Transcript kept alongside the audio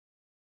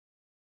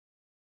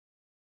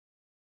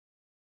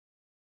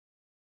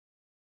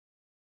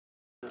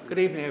Good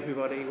evening,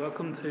 everybody.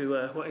 Welcome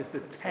to what is the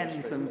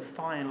 10th and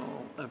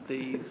final of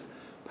these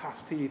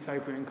Path to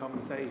Utopia in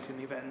Conversation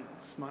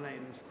events. My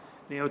name's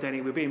Neil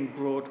Denny. We're being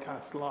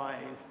broadcast live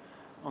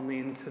on the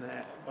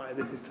internet by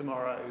This Is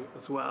Tomorrow,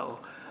 as well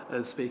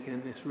as speaking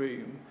in this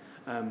room,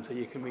 so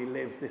you can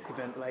relive this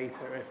event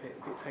later if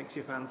it takes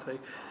your fancy.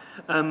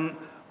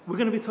 We're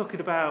going to be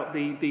talking about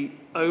the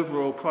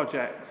overall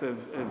project of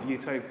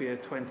Utopia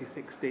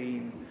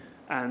 2016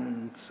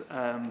 and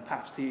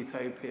Path to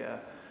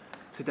Utopia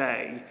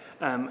today,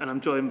 and I'm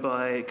joined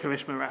by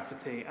Karishma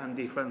Rafferty,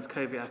 Andy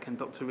Franskowiak and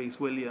Dr. Rhys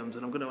Williams,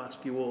 and I'm going to ask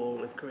you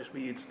all, if Karishma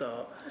you'd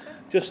start,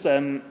 just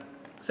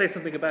say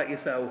something about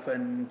yourself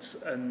and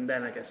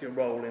then I guess your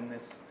role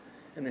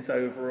in this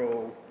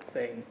overall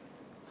thing.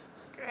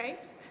 Great.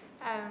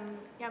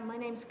 My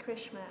name's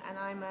Karishma and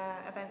I'm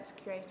an events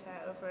curator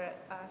over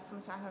at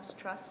Somerset House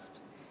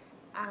Trust,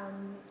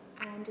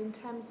 and in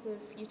terms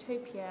of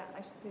Utopia,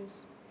 I suppose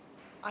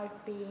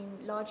I've been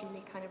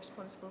largely kind of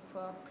responsible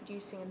for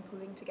producing and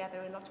pulling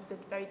together a lot of the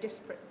very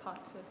disparate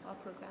parts of our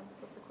programme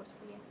over the course of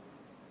the year.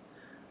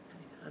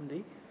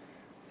 Andy?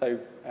 So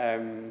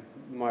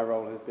my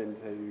role has been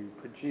to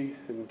produce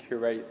and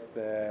curate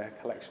the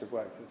collection of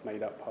works that's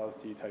made up Paths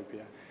to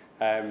Utopia,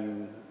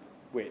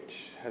 which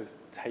has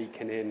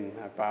taken in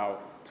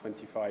about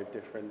 25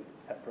 different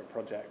separate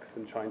projects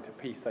and trying to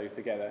piece those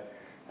together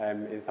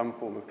in some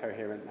form of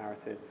coherent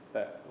narrative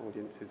that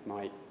audiences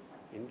might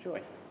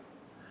enjoy.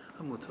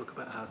 And we'll talk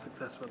about how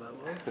successful that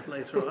was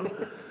later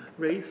on.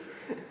 Rhys?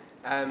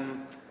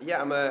 I'm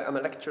a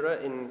lecturer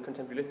in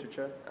contemporary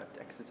literature at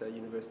Exeter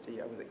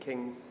University. I was at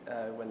King's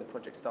when the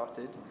project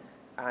started,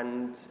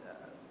 and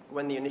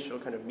when the initial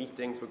kind of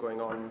meetings were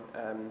going on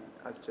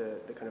as to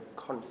the kind of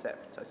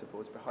concept, I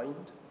suppose,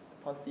 behind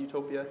Paths to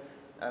Utopia,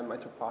 I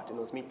took part in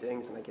those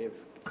meetings and I gave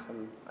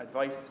some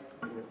advice,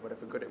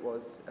 whatever good it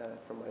was,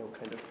 from my own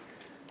kind of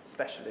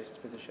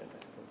specialist position, I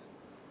suppose.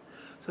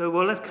 So,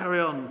 well, let's carry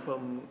on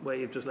from where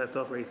you've just left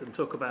off, Rhys, and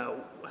talk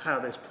about how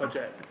this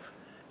project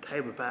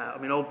came about. I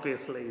mean,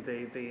 obviously,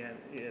 the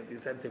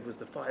incentive was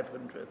the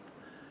 500th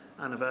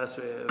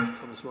anniversary of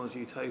Thomas More's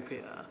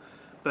Utopia.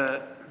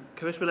 But,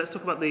 Karishma, let's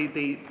talk about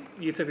the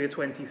Utopia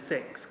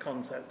 26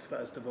 concept,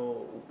 first of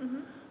all.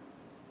 Mm-hmm.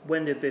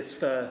 When did this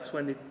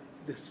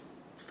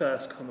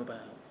first come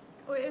about?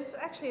 Well, it was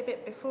actually a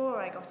bit before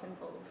I got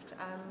involved.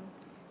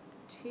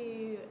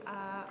 Two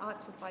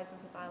arts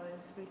advisors of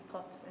ours, Ruth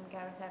Potts and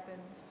Gareth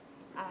Evans,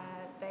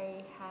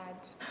 they had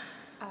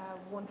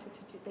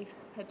they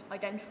had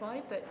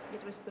identified that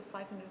it was the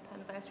 500th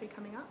anniversary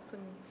coming up,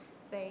 and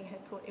they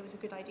had thought it was a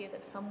good idea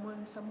that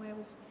someone somewhere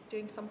was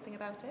doing something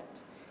about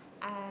it.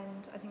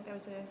 And I think there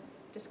was a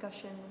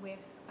discussion with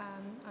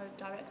our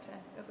director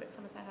over at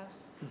Somerset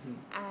House, mm-hmm.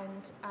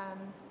 and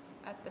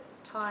at the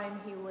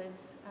time he was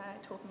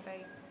talking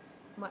very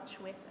much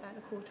with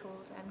the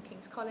Courtauld and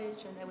King's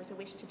College, and there was a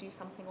wish to do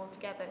something all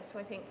together. So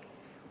I think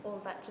all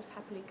of that just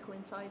happily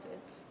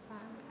coincided,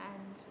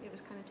 and it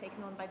was kind of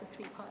taken on by the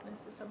three partners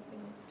as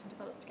something to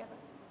develop together.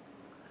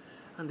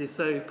 Andy,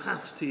 so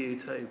Paths to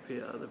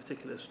Utopia, the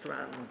particular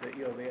strand that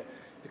you're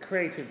the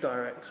creative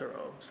director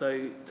of.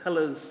 So tell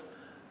us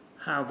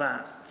how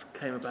that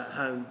came about,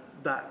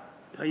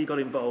 how you got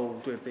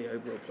involved with the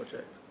overall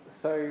project.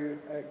 So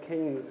at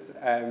King's,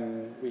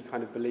 we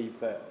kind of believe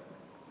that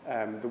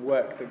the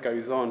work that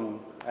goes on,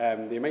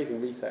 the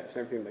amazing research and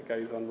everything that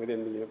goes on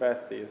within the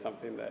university is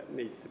something that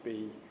needs to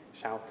be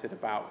shouted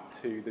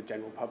about to the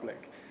general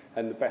public.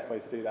 And the best way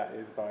to do that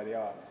is via the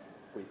arts,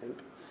 we think.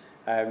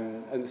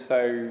 And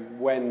so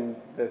when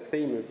the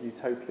theme of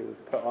Utopia was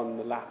put on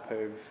the lap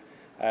of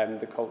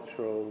the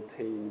cultural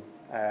team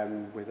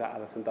with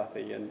Alison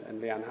Duthie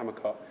and Leanne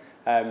Hammercott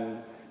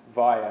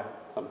via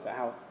Somerset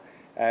House,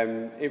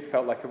 it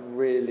felt like a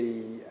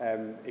really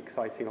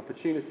exciting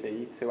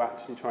opportunity to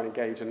actually try and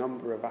engage a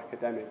number of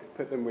academics,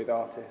 put them with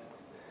artists,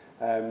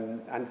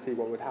 and see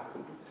what would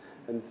happen.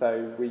 And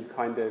so we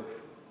kind of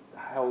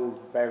held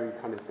very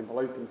kind of simple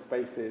open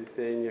spaces,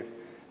 seeing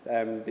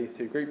if these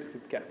two groups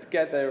could get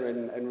together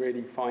and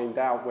really find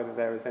out whether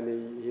there was any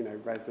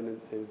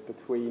resonances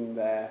between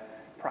their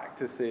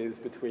practices,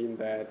 between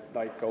their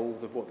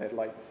goals of what they'd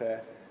like to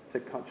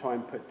try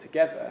and put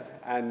together,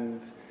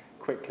 and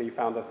quickly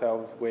found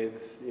ourselves with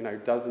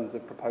dozens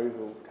of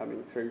proposals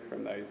coming through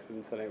from those,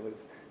 and so it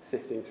was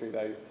sifting through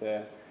those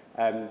to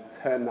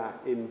turn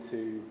that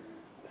into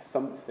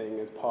something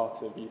as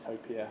part of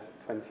Utopia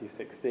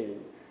 2016.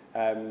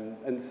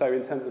 And so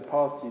in terms of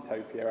Paths to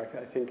Utopia,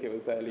 I think it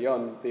was early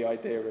on the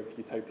idea of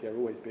Utopia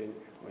always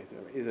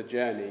is a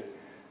journey,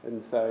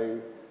 and so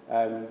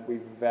we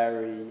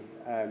very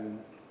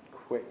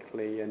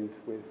quickly and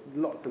with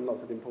lots and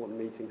lots of important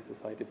meetings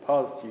decided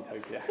Paths to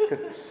Utopia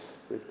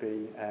would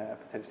be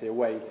potentially a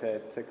way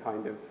to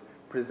kind of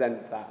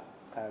present that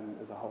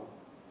as a whole.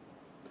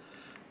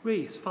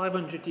 Rhys,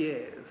 500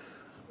 years,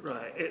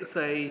 right?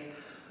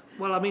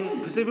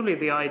 Presumably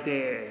the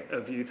idea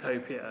of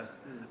Utopia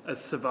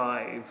has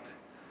survived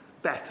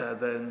better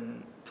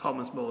than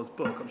Thomas More's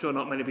book. I'm sure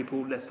not many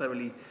people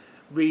necessarily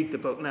read the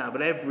book now,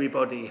 but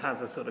everybody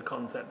has a sort of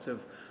concept of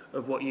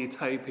what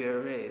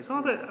Utopia is.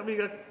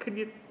 Can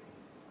you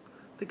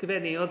think of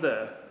any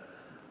other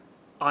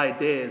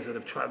ideas that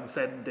have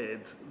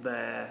transcended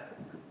their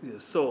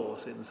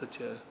source in such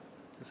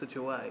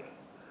a way?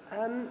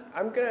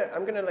 I'm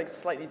gonna like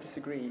slightly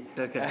disagree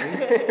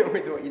Okay.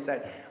 with what you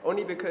said,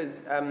 only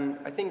because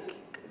I think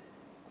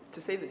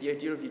to say that the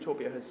idea of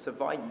Utopia has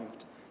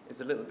survived is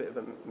a little bit of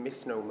a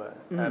misnomer.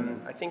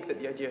 I think that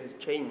the idea has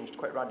changed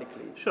quite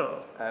radically.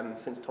 Sure.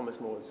 Since Thomas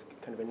More's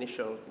kind of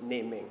initial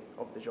naming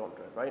of the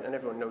genre, right? And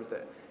everyone knows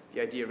that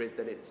the idea is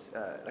that it's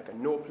like a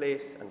no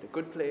place and a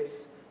good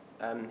place.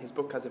 His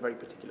book has a very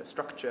particular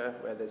structure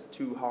where there's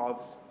two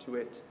halves to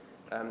it.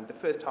 The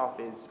first half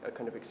is a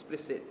kind of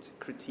explicit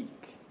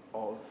critique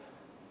of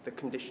the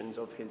conditions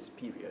of his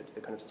period, the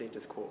kind of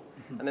status quo.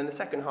 And then the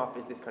second half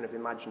is this kind of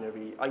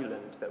imaginary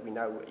island that we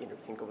now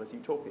think of as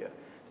Utopia.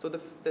 So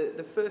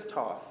the first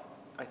half,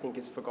 I think,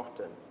 is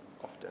forgotten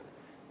often.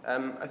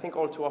 I think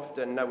all too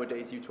often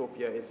nowadays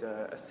Utopia is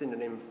a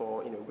synonym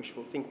for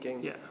wishful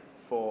thinking,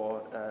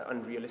 for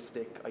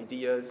unrealistic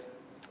ideas,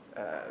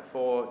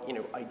 for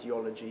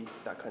ideology,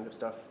 that kind of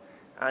stuff.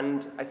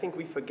 And I think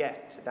we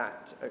forget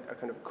that a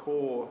kind of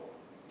core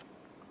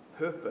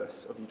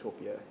purpose of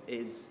Utopia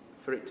is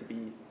for it to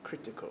be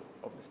critical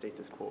of the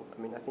status quo.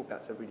 I mean, I think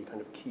that's a really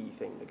kind of key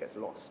thing that gets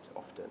lost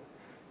often.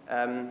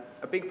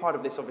 A big part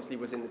of this, obviously,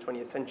 was in the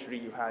 20th century.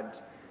 You had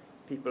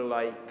people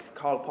like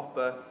Karl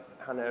Popper,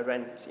 Hannah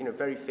Arendt,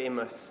 very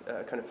famous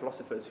kind of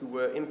philosophers who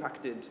were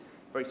impacted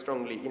very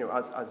strongly,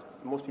 as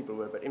most people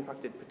were, but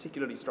impacted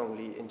particularly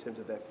strongly in terms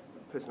of their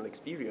personal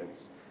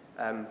experience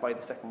by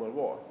the Second World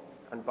War,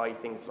 and by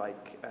things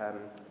like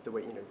the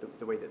way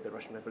that the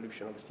Russian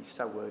Revolution obviously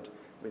soured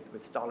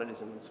with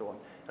Stalinism and so on.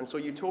 And so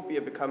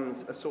Utopia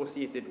becomes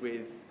associated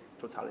with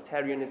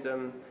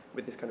totalitarianism,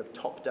 with this kind of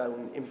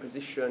top-down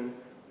imposition,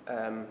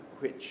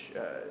 which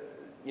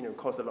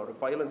caused a lot of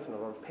violence and a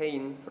lot of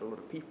pain for a lot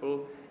of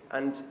people.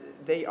 And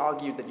they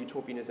argued that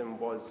utopianism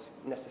was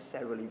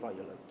necessarily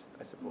violent,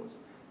 I suppose.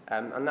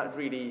 And that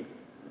really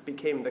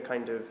became the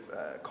kind of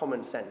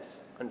common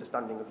sense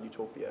understanding of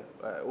utopia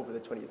over the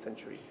 20th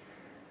century.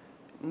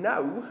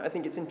 Now, I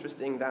think it's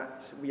interesting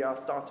that we are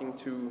starting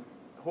to,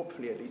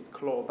 hopefully at least,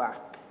 claw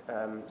back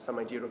some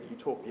idea of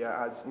utopia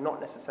as not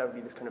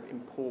necessarily this kind of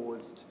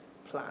imposed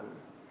plan,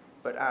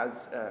 but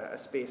as a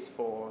space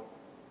for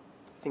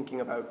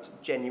thinking about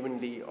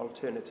genuinely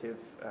alternative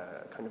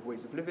kind of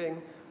ways of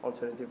living,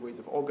 alternative ways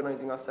of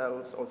organizing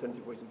ourselves,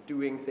 alternative ways of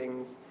doing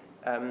things,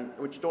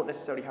 which don't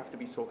necessarily have to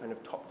be so kind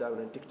of top-down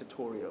and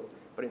dictatorial,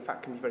 but in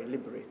fact can be very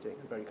liberating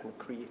and very kind of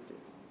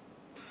creative.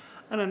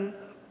 And then,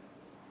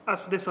 as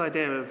for this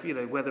idea of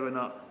whether or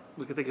not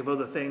we could think of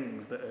other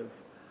things that have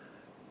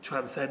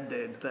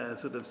transcended their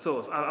sort of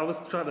source, I was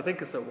trying to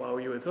think of some while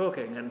you were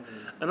talking,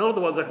 and all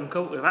the ones I can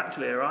come up with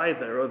actually are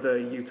either other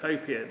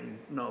utopian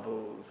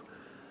novels,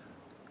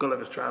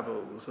 Gulliver's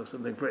Travels or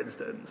something, for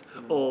instance,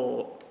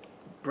 or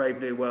Brave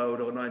New World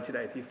or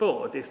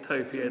 1984,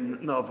 dystopian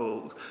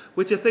novels,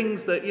 which are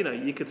things that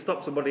you could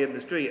stop somebody in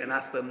the street and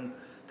ask them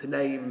to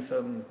name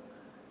some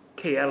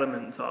key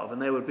elements of,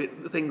 and they would be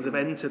things have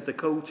entered the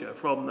culture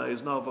from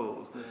those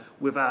novels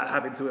without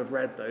having to have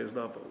read those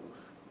novels.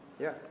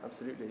 Yeah,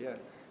 absolutely. Yeah,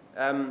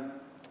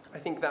 I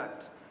think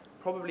that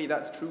probably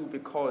that's true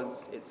because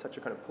it's such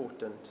a kind of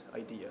potent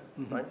idea,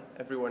 right?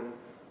 Everyone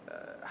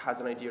has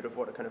an idea of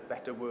what a kind of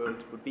better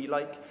world would be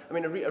like. I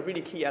mean, a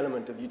really key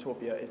element of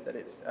Utopia is that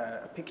it's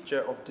a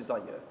picture of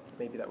desire.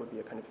 Maybe that would be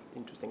a kind of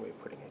interesting way of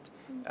putting it.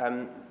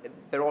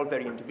 They're all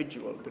very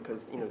individual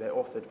because they're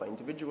authored by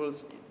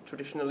individuals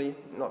traditionally,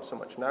 not so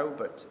much now,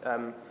 but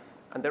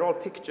and they're all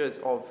pictures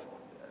of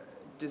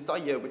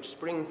desire which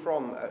spring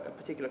from a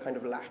particular kind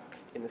of lack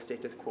in the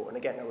status quo. And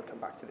again, I would come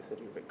back to this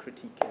idea of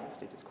critiquing the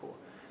status quo.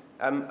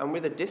 And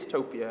with a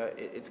dystopia,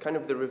 it's kind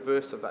of the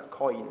reverse of that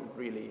coin,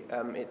 really.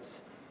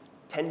 It's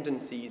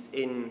tendencies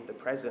in the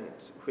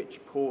present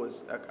which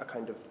pose a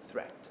kind of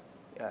threat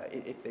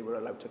if they were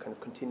allowed to kind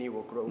of continue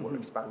or grow or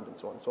expand and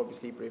so on. So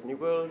obviously Brave New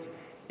World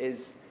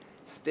is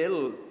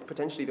still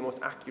potentially the most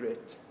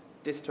accurate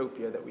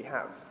dystopia that we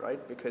have,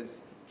 right?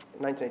 Because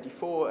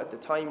 1984 at the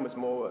time was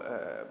more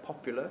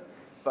popular,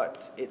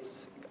 but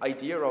its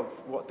idea of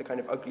what the kind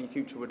of ugly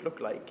future would look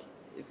like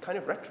is kind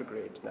of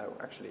retrograde now,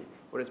 actually.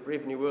 Whereas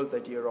Brave New World's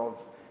idea of,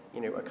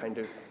 a kind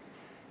of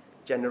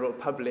general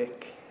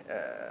public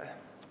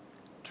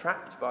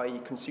trapped by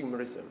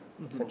consumerism,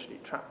 essentially,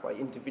 trapped by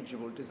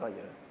individual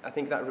desire, I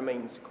think that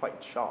remains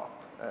quite sharp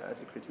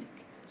as a critique.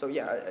 So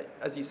yeah,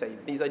 as you say,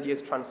 these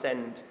ideas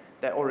transcend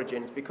their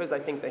origins because I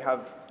think they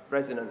have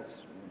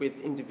resonance with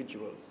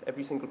individuals.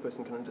 Every single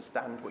person can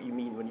understand what you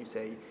mean when you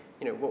say,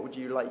 what would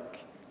you like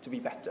to be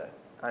better?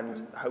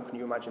 And how can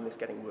you imagine this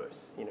getting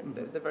worse?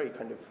 They're very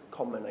kind of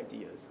common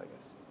ideas, I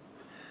guess.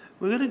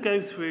 We're going to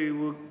go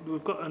through,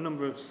 we've got a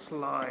number of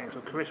slides,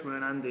 or Karishma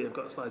and Andy have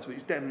got slides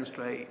which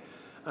demonstrate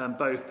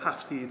both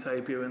Paths to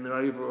Utopia and their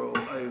overall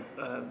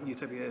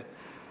Utopia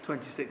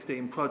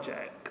 2016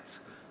 project.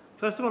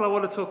 First of all, I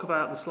want to talk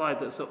about the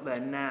slide that's up there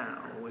now,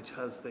 which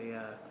has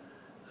the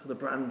sort of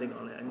branding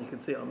on it, and you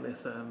can see it on this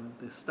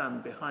this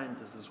stand behind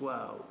us as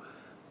well.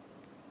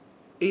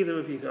 Either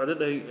of you, I don't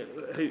know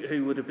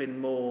who would have been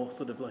more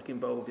sort of like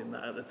involved in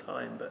that at the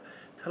time, but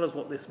tell us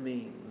what this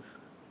means.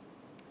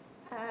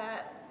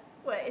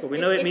 Well, we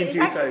know it means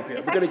Utopia.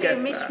 It's We're going to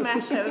actually guess a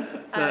mishmash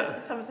that.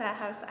 of Somerset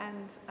House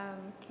and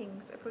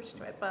King's approach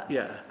to it, but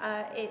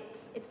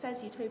it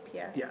says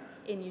Utopia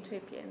in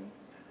Utopian,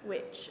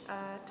 which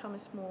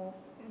Thomas More,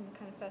 in the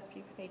kind of first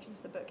few pages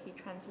of the book, he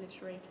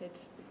transliterated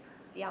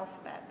the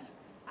alphabet,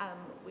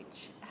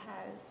 which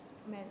has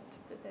meant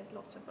that there's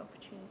lots of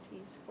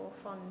opportunities for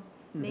fun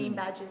name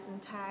badges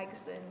and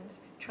tags and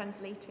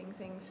translating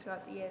things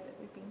throughout the year that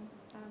we've been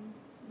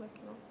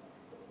working on.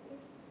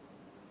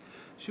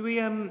 Should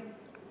we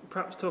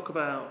perhaps talk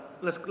about,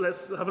 let's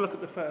have a look at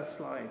the first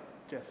slide,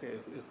 Jessie,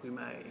 if we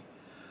may.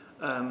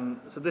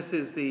 So this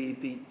is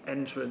the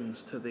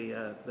entrance to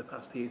the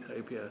Past to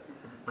Utopia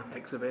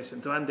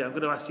exhibition. So Andy, I'm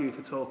going to ask you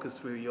to talk us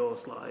through your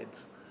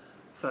slides,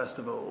 first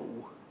of all.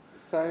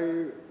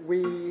 So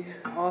we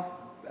asked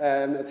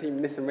a team,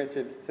 Nis and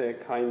Richard, to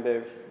kind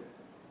of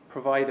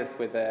provide us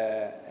with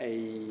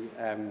a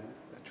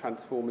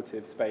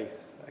transformative space,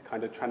 a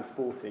kind of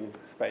transporting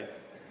space.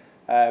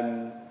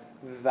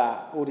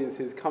 That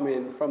audiences come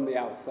in from the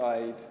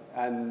outside,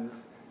 and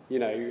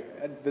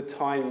at the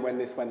time when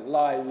this went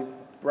live,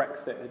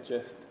 Brexit had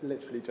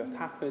literally just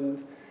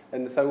happened,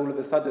 and so all of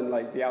a sudden,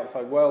 like, the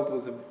outside world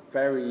was a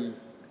very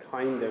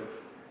kind of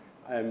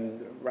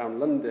around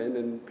London,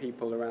 and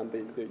people around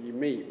that you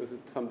meet was a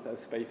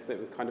space that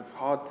was kind of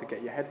hard to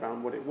get your head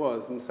around what it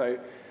was, and so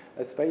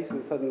a space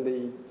that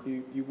suddenly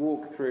you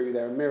walk through,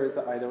 there are mirrors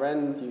at either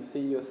end, you see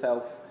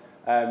yourself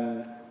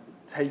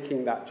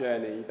taking that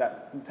journey,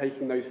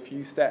 taking those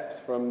few steps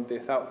from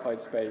this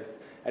outside space,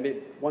 and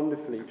it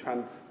wonderfully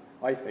transported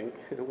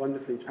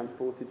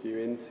you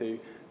into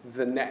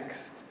the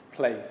next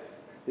place,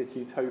 these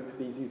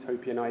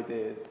utopian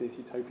ideas, this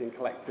utopian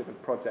collective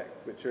of projects,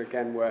 which are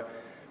again we're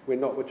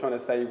trying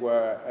to say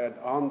were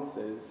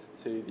answers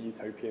to the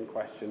utopian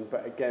question,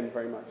 but again,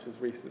 very much as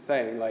Rhys was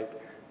saying,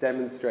 like,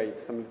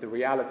 demonstrates some of the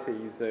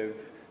realities of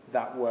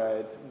that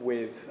word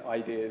with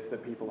ideas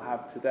that people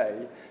have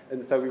today.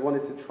 And so we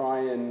wanted to try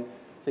and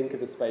think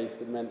of a space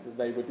that meant that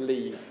they would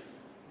leave,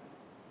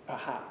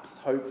 perhaps,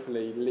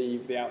 hopefully,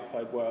 leave the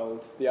outside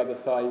world, the other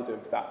side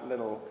of that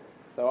little.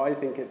 So I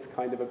think it's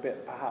kind of a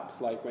bit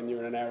perhaps like when you're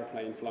in an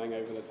aeroplane flying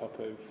over the top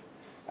of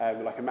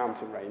like a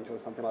mountain range or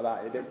something like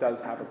that. It does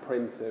have a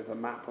print of a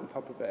map on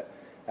top of it.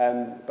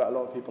 But a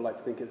lot of people like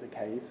to think it's a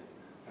cave,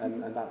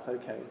 and that's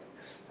okay.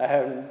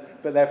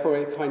 But therefore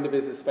it kind of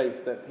is a space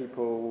that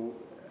people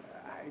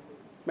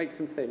makes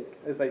them think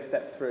as they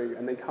step through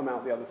and then come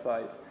out the other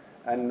side,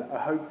 and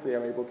hopefully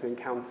are able to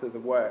encounter the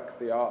works,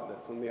 the art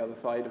that's on the other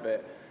side of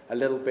it, a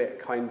little bit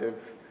kind of,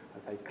 I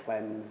say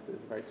cleansed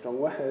is a very strong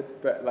word,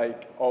 but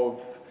like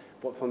of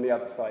what's on the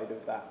other side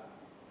of that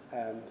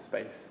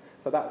space.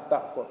 So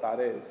that's what that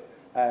is.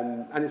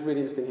 And it's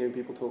really interesting hearing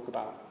people talk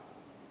about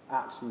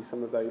actually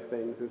some of those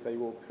things as they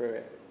walk through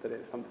it, that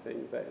it's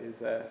something that is,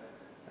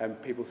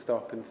 people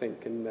stop and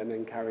think and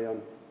then carry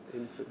on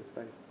into the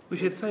space. We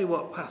should say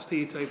what Past to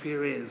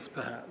Utopia is,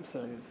 perhaps,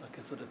 so like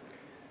a sort of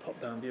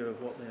top-down view of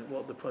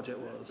what the project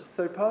was.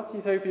 So Past to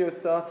Utopia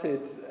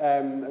started,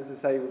 as I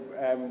say,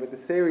 with a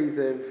series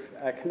of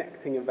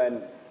connecting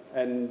events,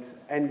 and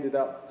ended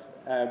up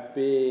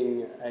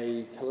being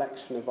a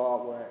collection of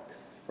artworks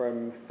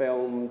from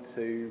film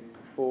to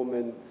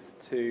performance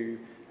to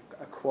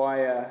a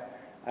choir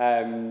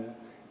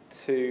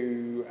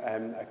to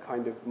a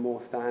kind of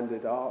more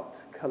standard art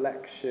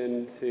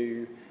collection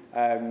to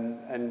and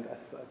an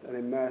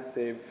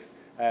immersive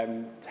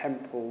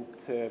temple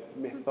to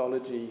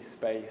mythology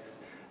space,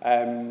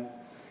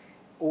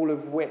 all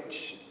of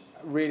which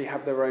really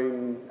have their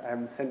own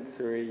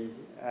sensory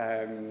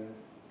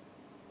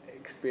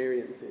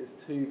experiences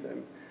to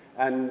them.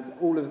 And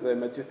all of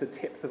them are just the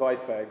tips of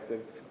icebergs of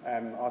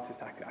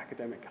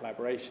artist-academic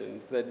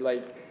collaborations. That,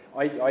 like,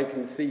 I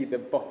can see the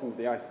bottom of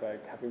the iceberg,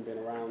 having been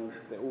around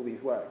all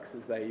these works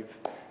as they've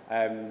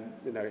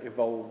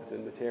evolved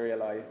and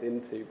materialised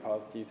into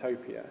Past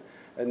Utopia.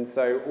 And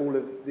so all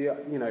of the,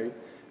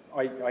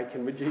 I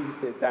can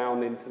reduce it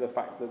down into the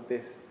fact that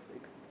this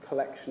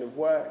collection of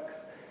works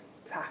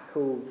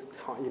tackled,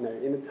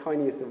 in the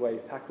tiniest of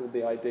ways, tackled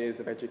the ideas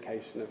of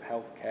education, of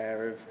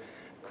healthcare, of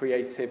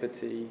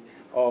creativity,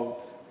 of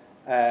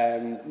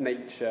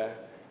nature,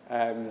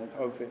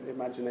 of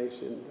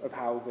imagination, of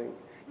housing.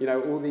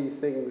 All these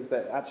things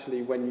that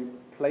actually, when you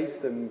place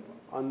them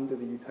under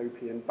the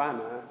utopian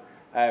banner,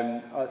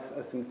 are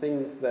some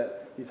things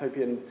that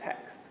utopian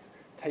texts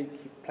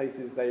take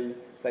places they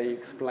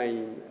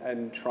explain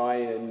and try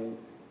and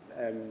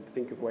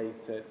think of ways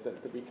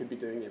that we could be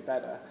doing it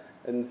better.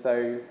 And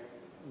so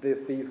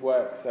these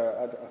works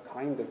are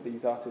kind of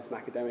these artists and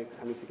academics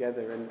coming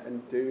together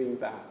and doing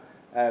that,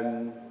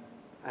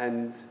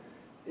 and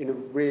in a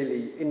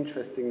really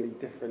interestingly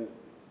different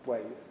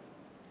ways.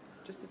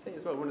 Just to say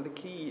as well, one of the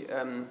key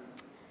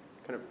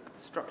kind of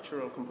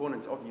structural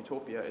components of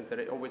Utopia is that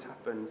it always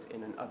happens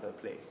in an other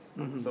place.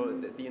 Mhm. So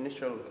the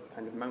initial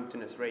kind of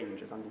mountainous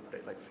range, as Andy put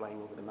it, like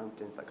flying over the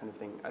mountains, that kind of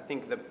thing. I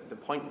think the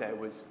point there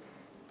was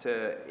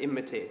to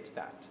imitate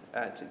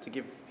that, to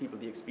give people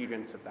the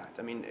experience of that.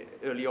 I mean,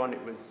 early on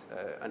it was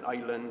an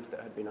island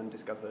that had been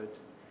undiscovered.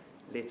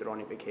 Later on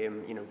it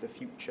became, the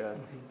future.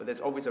 But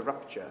there's always a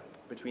rupture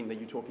between the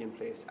utopian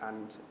place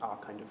and our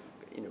kind of,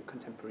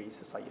 contemporary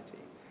society.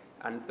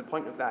 And the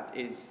point of that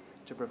is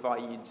to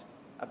provide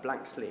a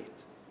blank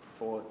slate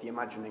for the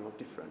imagining of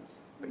difference,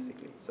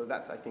 basically. So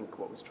that's, I think,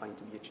 what was trying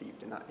to be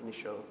achieved in that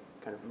initial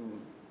kind of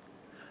room.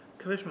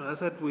 Karishma, I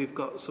said we've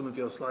got some of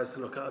your slides to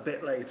look at a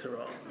bit later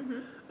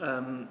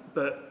on,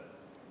 but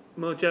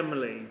more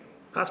generally,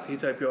 Path to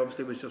Utopia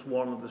obviously was just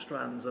one of the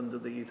strands under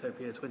the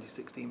Utopia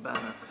 2016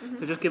 banner.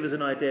 So just give us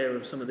an idea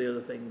of some of the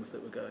other things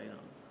that were going on.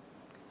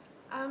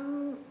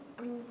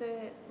 I mean,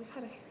 we've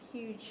had a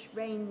huge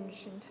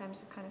range in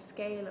terms of kind of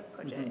scale of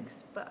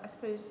projects, but I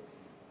suppose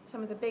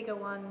some of the bigger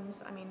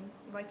ones, I mean,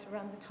 right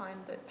around the time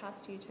that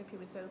Path to Utopia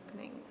was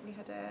opening, we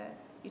had a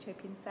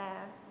Utopian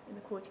fair in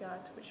the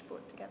courtyard, which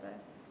brought together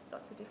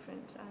lots of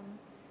different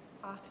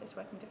artists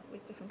working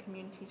with different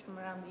communities from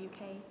around the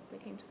UK. They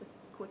came to the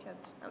courtyard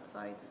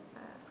outside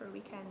for a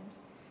weekend,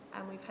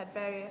 and we've had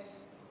various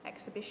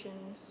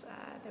exhibitions.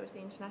 There was the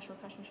International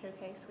Fashion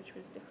Showcase, which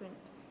was different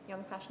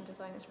young fashion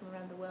designers from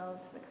around the world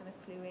that kind of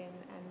flew in,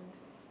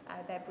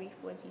 and their brief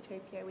was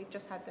Utopia. We've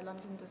just had the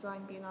London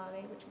Design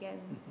Biennale, which again,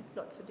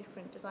 lots of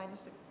different designers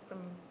from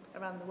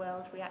around the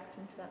world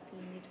reacting to that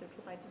theme,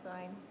 Utopia by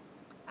Design.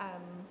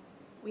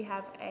 We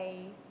have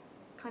a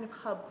kind of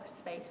hub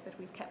space that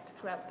we've kept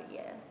throughout the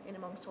year in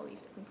amongst all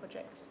these different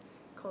projects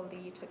called the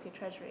Utopia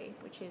Treasury,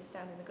 which is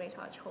down in the Great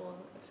Arch Hall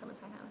at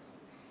Somerset House.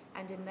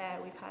 And in there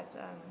we've had,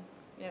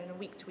 on a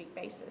week-to-week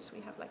basis,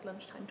 we have like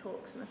lunchtime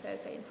talks on a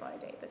Thursday and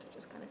Friday that are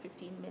just kind of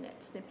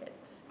 15-minute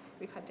snippets.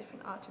 We've had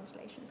different art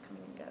installations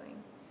coming and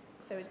going.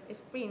 So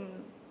it's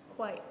been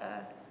quite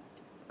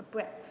a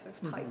breadth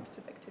of types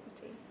of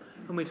activity.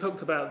 And we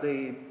talked about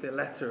the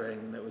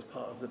lettering that was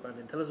part of the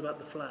branding. Tell us about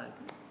the flag.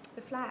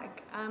 The flag.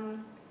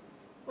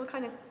 Well,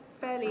 kind of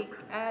fairly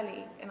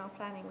early in our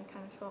planning, we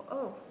kind of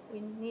thought,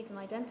 we need an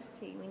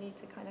identity. We need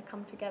to kind of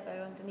come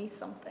together underneath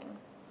something.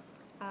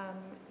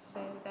 So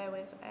there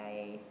was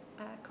a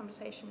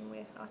conversation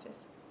with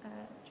artist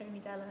Jeremy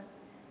Della,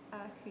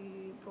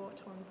 who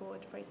brought on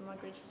board Fraser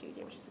Muggeridge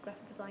Studio, which is a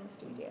graphic design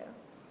studio.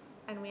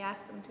 And we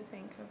asked them to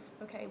think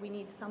of, okay, we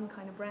need some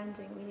kind of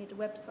branding. We need a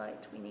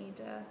website. We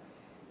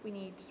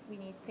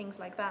need things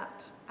like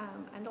that.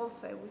 And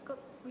also, we've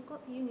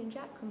got the Union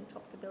Jack on the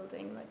top of the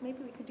building. Like,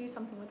 maybe we could do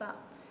something with that.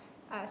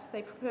 So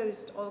they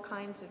proposed all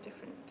kinds of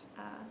different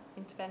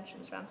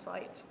interventions around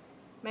site,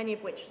 many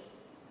of which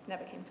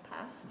never came to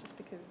pass just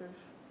because of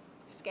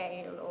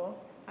scale or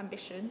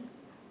ambition.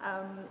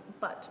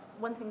 But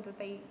one thing that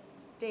they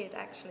did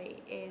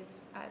actually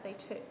is they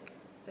took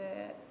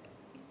the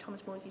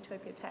Thomas More's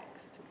Utopia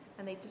text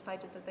and they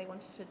decided that they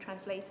wanted to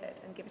translate it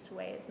and give it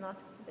away as an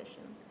artist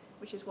edition,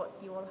 which is what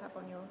you all have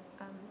on your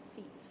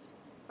seats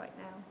right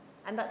now.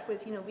 And that was,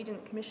 we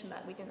didn't commission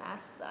that, we didn't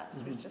ask that.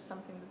 It was just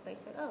something that they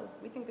said,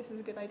 we think this is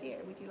a good idea,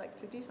 would you like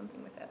to do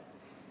something with it?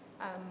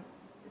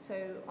 So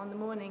on the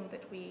morning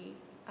that we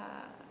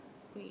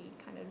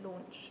kind of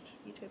launched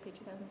Utopia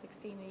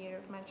 2016, a year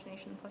of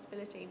imagination and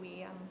possibility,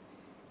 we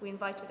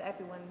invited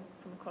everyone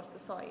from across the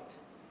site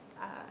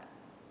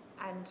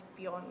and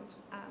beyond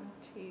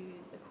to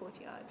the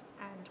courtyard,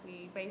 and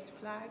we raised a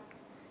flag.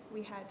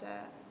 We had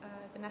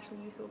the National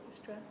Youth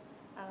Orchestra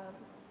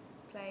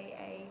play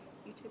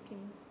a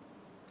utopian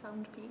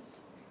sound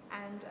piece,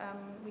 and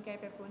we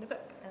gave everyone a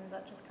book, and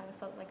that just kind of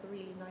felt like a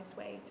really nice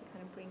way to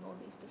kind of bring all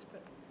these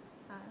disparate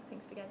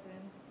things together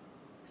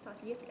and start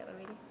a year together,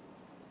 really.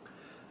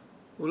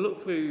 We'll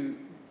look through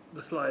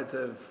the slides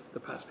of the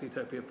Path to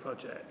Utopia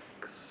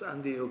projects.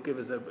 Andy will give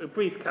us a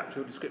brief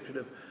capsule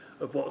description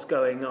of what's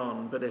going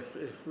on, but if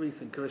Reese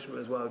and Karishma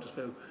as well just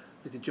feel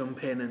free to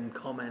jump in and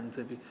comment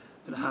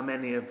if how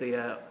many of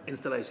the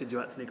installations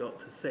you actually got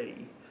to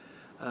see.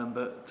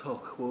 But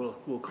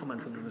we'll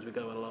comment on them as we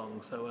go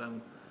along. So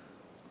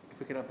if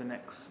we could have the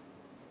next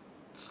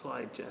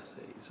slide,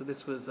 Jesse. So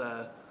this was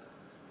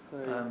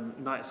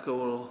Night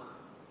School.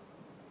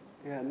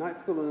 Yeah, Night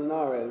School in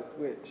Henares,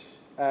 which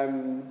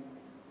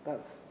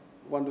that's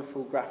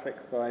wonderful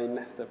graphics by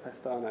Nesta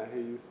Pestana,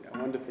 who's a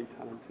wonderfully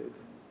talented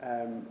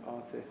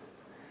artist.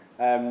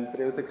 But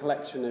it was a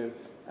collection of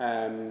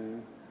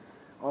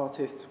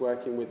artists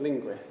working with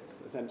linguists,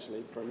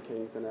 essentially, from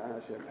King's and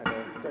actually a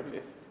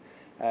pedagogist.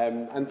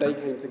 And they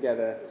came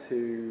together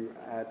to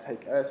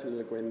take Ursula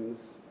Le Guin's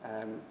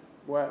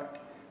work,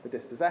 The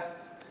Dispossessed.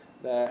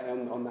 There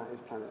on that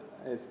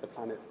is the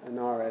planet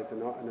Henares,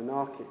 an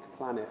anarchic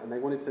planet, and they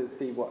wanted to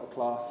see what a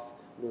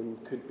classroom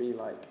could be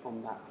like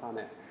on that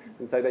planet.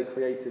 And so they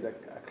created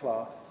a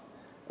class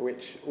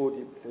which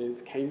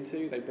audiences came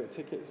to, they bought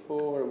tickets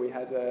for, and we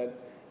had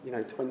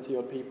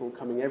 20-odd people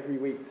coming every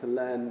week to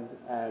learn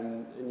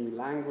a new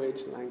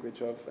language, the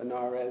language of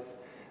Henares,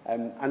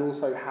 and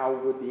also how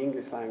would the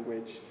English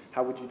language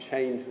how would you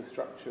change the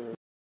structure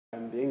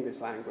of the English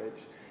language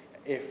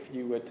if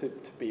you were to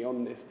be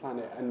on this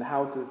planet, and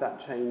how does that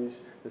change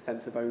the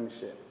sense of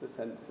ownership, the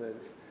sense of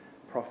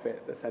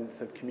profit, the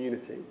sense of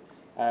community,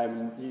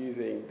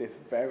 using this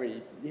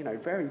very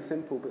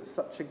simple but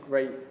such a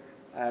great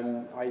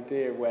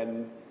idea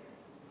when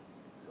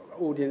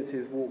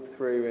audiences walked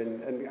through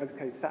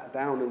and sat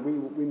down, and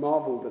we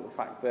marvelled at the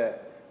fact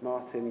that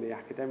Martin, the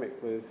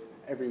academic, was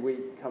every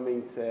week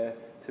coming to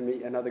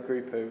meet another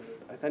group of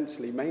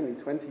essentially mainly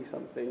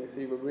 20-somethings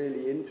who were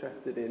really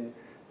interested in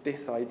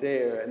this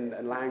idea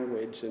and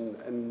language,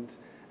 and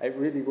it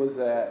really was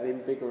an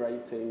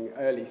invigorating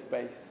early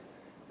space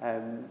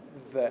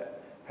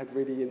that had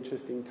really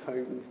interesting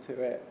tones to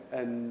it.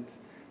 And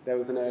there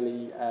was an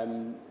early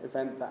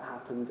event that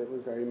happened that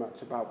was very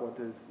much about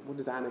what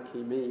does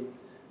anarchy mean,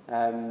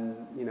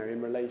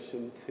 in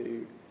relation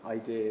to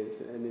ideas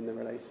and in the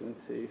relation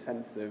to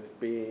sense of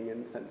being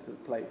and sense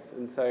of place.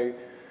 And so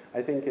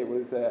I think it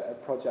was a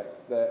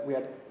project that we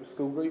had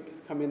school groups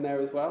come in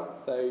there as well.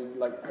 So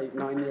like 8,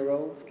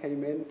 9-year-olds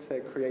came in to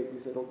create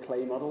these little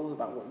clay models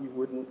about what you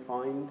wouldn't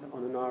find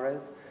on an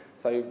Ares.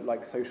 So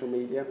like social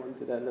media, one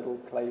did a little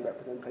clay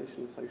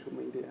representation of social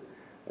media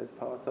as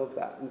part of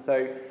that. And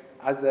so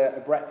as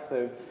a breadth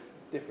of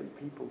different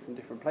people from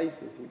different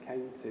places who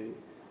came to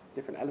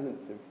different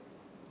elements of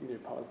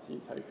paths to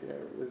Utopia,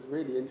 it was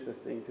really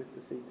interesting just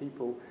to see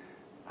people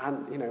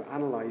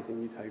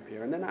analysing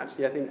Utopia, and then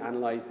actually I think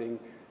analysing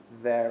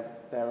their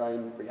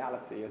own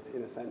reality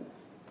in a sense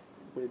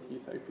with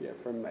Utopia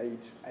from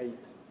age 8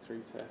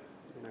 through to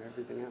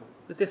everything else.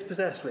 The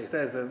dispossessed list,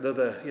 there's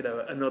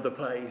another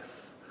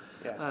place.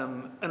 Yeah.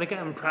 And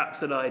again,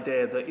 perhaps an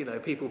idea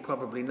that people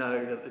probably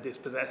know that the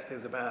dispossessed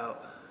is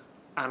about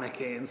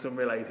anarchy in some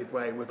related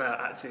way without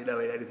actually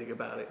knowing anything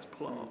about its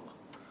plot.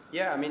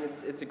 Yeah, I mean,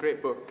 it's a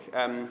great book.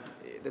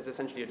 There's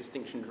essentially a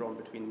distinction drawn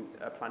between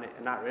a planet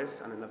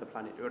Anaris and another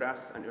planet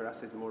Uras, and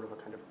Uras is more of a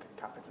kind of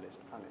capitalist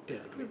planet,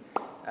 basically.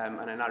 Yeah.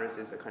 And Anaris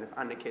is a kind of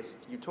anarchist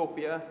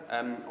utopia,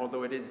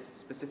 although it is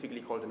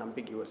specifically called an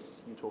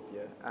ambiguous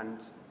utopia.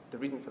 And the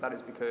reason for that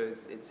is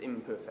because it's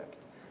imperfect.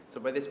 So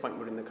by this point,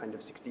 we're in the kind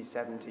of 60s,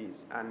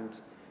 70s,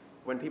 and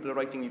when people are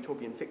writing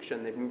utopian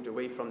fiction, they've moved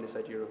away from this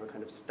idea of a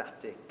kind of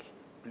static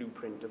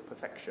blueprint of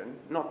perfection.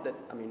 Not that,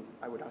 I mean,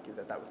 I would argue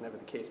that that was never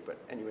the case, but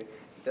anyway,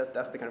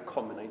 that's the kind of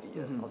common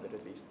idea of it,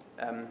 at least.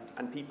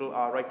 And people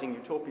are writing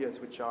utopias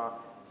which are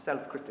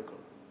self-critical.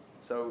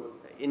 So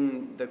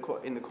in the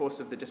course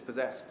of The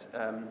Dispossessed,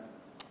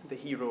 the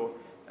hero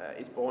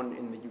is born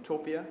in the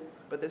utopia,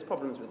 but there's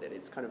problems with it.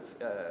 It's kind of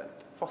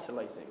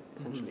fossilizing,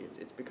 essentially.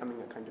 It's becoming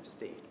a kind of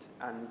state.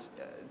 And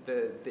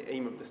the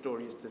aim of the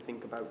story is to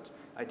think about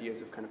ideas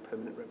of kind of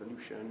permanent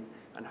revolution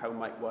and how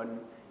might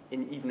one,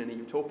 even in a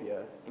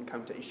utopia,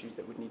 encounter issues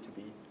that would need to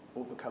be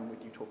overcome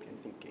with utopian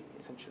thinking,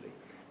 essentially.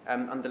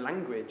 And the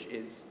language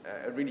is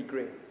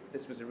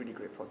this was a really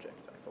great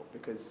project, I thought,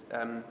 because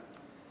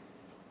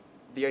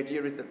the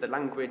idea is that the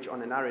language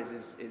on an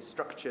Ares is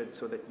structured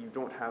so that you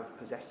don't have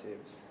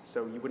possessives.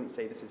 So you wouldn't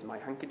say, this is my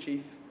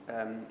handkerchief.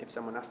 If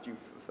someone asked you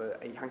for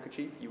a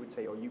handkerchief, you would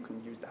say, oh, you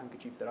can use the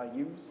handkerchief that I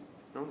use.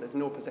 No, there's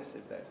no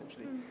possessives there,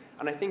 essentially.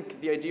 And I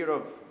think the idea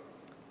of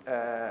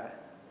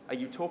a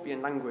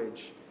utopian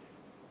language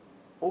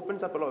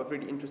opens up a lot of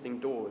really interesting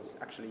doors,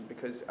 actually,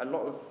 because a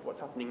lot of what's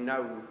happening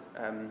now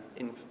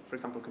in, for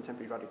example,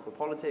 contemporary radical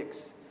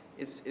politics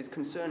is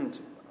concerned,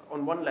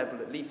 on one level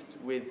at least,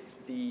 with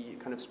the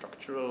kind of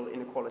structural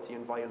inequality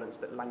and violence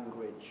that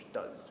language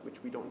does, which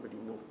we don't really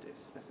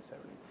notice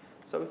necessarily.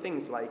 So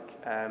things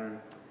like,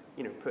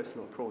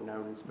 personal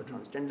pronouns for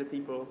transgender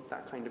people,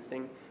 that kind of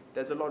thing.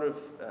 There's a lot of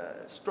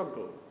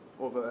struggle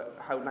over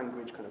how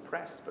language can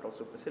oppress, but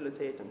also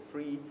facilitate and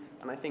free.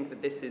 And I think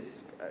that this is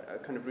a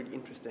kind of really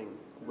interesting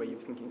way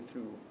of thinking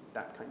through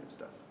that kind of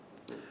stuff.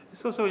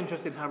 It's also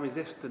interesting how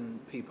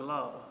resistant people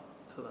are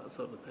to that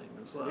sort of thing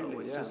as well,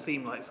 which just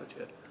seem like such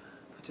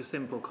a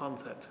simple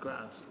concept to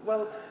grasp.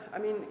 Well, I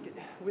mean,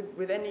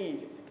 with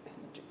any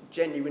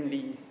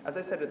genuinely, as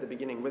I said at the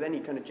beginning, with any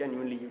kind of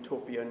genuinely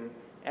utopian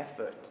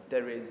effort,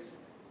 there is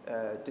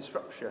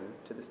disruption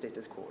to the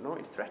status quo. No,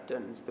 it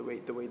threatens the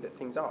way that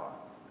things are.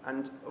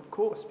 And of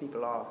course,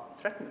 people are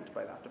threatened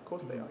by that. Of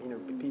course, they are.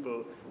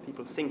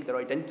 People sink their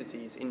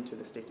identities into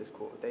the status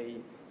quo.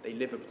 They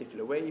live a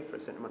particular way for a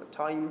certain amount of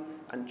time,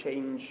 and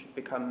change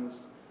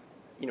becomes,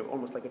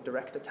 almost like a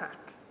direct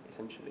attack,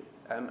 essentially.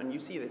 And you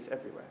see this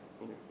everywhere.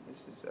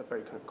 This is a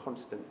very kind of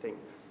constant thing.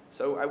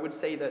 So I would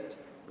say that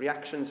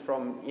reactions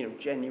from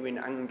genuine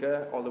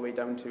anger all the way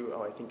down to,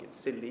 oh, I think it's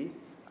silly.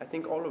 I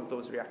think all of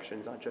those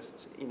reactions are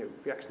just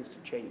reactions to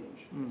change,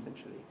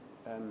 essentially,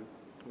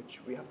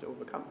 which we have to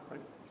overcome, right?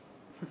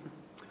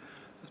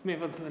 Let's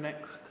move on to the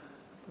next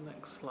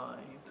slide.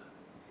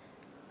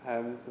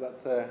 So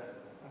that's a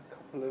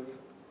couple of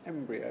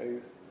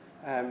embryos.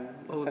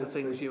 All the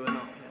things you are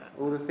not yet.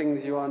 All the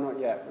things you are not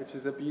yet, which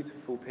is a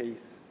beautiful piece.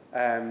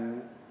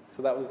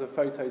 So that was a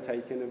photo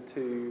taken of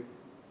 2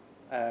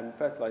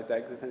 fertilised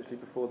eggs, essentially,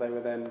 before they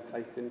were then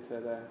placed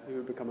into who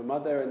would become a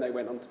mother, and they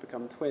went on to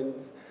become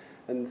twins.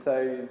 And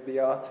so the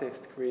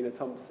artist, Karina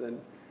Thompson,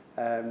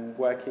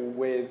 working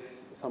with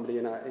somebody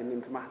in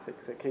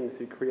informatics at King's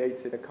who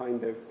created a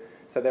kind of,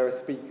 so there are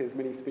speakers,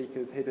 mini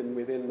speakers hidden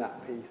within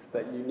that piece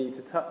that you need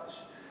to touch,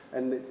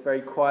 and it's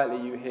very quietly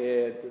you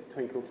hear the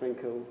Twinkle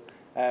Twinkle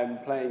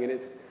playing, and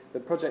the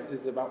project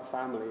is about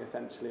family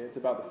essentially. It's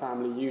about the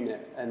family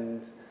unit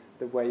and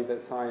the way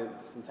that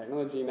science and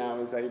technology now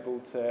is able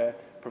to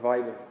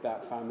provide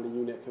that family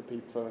unit for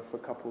people, for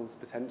couples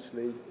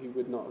potentially who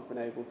would not have been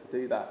able to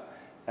do that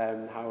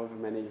however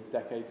many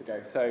decades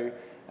ago. So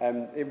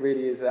it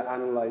really is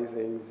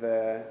analysing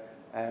the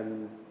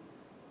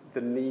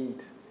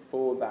need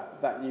for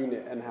that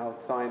unit and how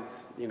science,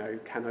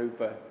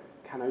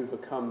 can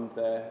overcome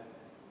the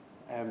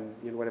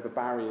whatever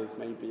barriers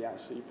may be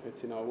actually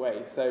put in our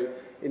way. So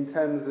in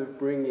terms of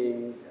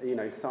bringing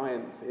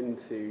science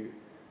into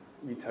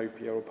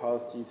Utopia or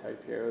past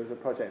Utopia, it was a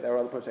project. There are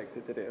other projects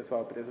that did it as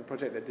well, but it was a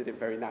project that did it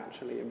very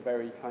naturally and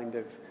very kind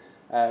of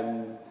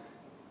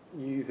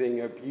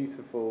using a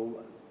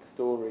beautiful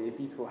story, a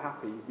beautiful,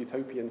 happy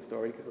utopian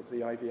story, because obviously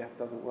IVF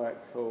doesn't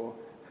work for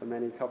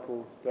many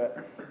couples,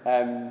 but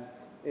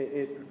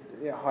it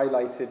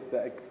highlighted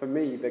that for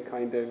me the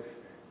kind of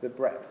the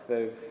breadth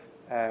of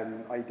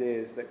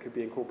ideas that could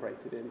be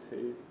incorporated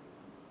into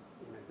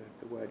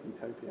the word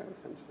utopia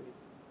essentially.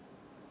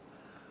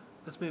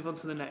 Let's move on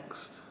to the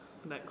next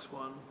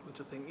one,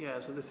 which I think,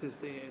 so this is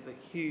the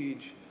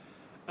huge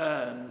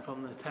urn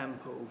from the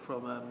temple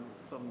from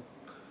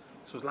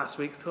this was last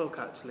week's talk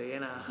actually,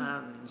 In Our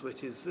Hands,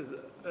 which is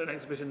an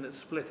exhibition that's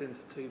split into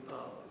two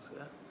parts.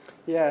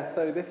 Yeah,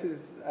 so this is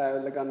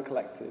Lagun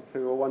Collective,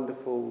 who are a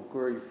wonderful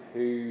group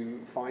who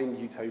find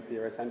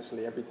utopia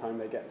essentially every time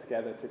they get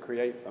together to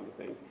create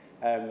something.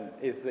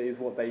 Is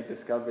what they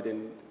discovered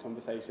in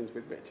conversations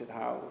with Richard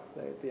Howells,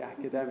 the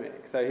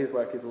academic. So his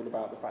work is all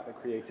about the fact that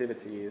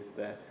creativity is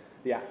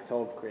the act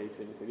of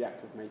creativity, the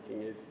act of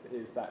making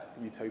is that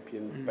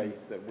utopian space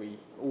that we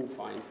all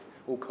find.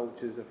 All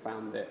cultures have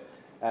found it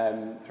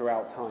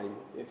throughout time.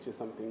 It's just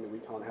something that we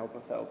can't help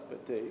ourselves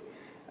but do.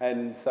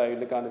 And so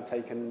Lagun have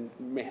taken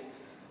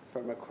myths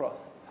from across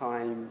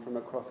time, from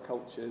across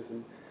cultures,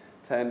 and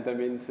turned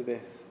them into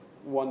this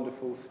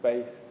wonderful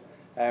space.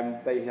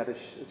 They had a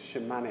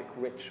shamanic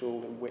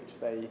ritual in which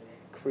they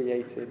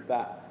created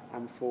that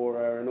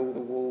amphora and all the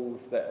walls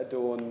that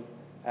adorn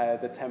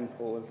the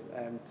temple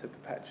to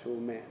perpetual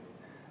myth.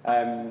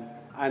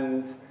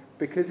 And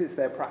because it's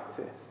their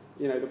practice,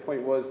 the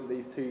point was that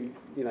these two,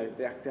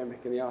 the academic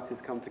and the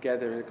artist come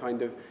together and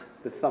kind of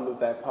the sum of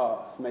their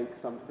parts make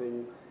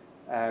something,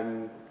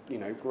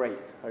 great,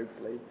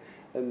 hopefully.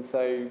 And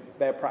so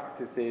their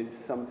practice is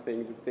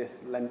something that this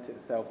lent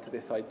itself to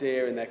this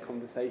idea in their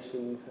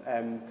conversations.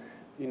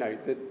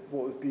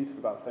 What was beautiful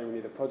about so many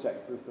of the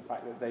projects was the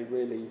fact that they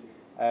really,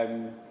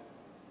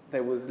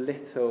 there was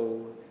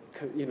little,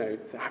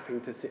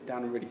 having to sit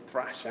down and really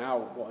thrash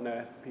out what on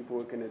earth people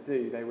were going to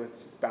do. They were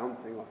just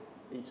bouncing off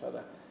each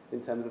other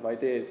in terms of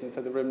ideas. And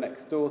so the room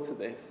next door to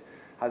this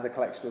has a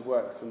collection of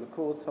works from the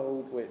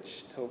Courtauld,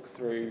 which talks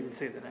through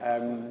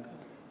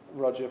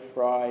Roger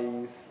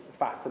Fry's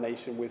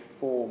fascination with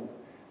form,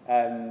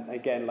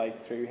 again,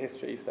 like through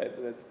history. So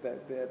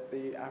there's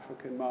the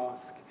African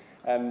mask,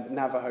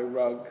 Navajo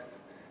rugs,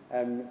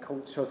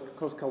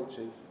 cross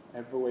cultures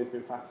have always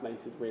been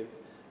fascinated with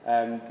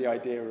the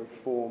idea of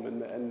form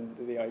and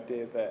the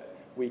idea that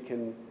we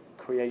can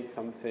create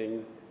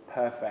something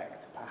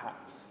perfect,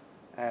 perhaps,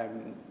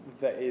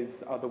 that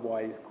is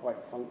otherwise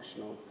quite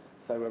functional.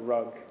 So a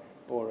rug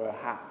or a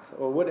hat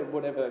or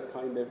whatever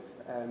kind of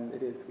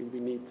it is, we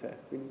need to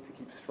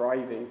keep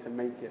striving to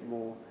make it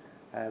more,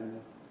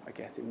 I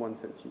guess, in one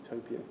sense,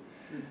 utopian.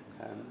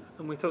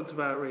 And we talked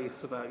about,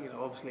 Reese, about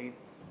obviously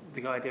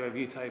the idea of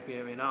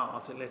utopia in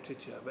art and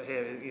literature, but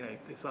here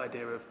this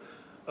idea of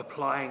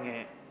applying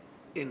it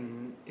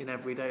in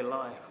everyday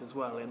life as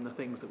well, in the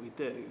things that we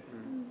do.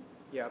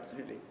 Yeah,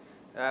 absolutely.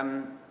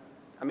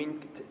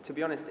 To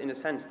be honest, in a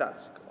sense,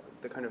 that's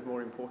the kind of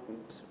more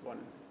important one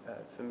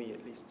for me,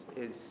 at least,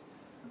 is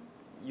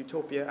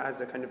utopia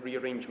as a kind of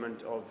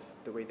rearrangement of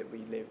the way that we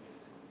live,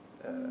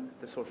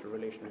 the social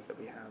relations that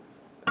we have,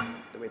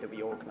 the way that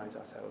we organize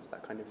ourselves,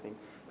 that kind of thing.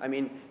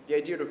 The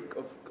idea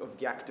of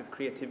the act of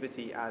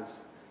creativity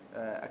as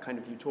a kind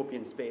of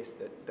utopian space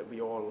that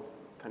we all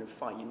kind of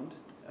find,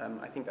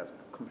 I think that's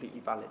completely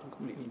valid and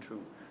completely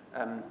true.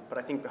 But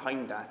I think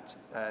behind that,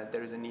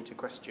 there is a need to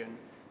question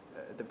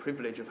the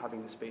privilege of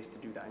having the space to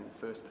do that in the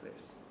first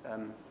place.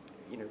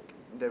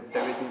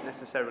 There isn't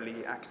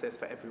necessarily access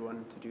for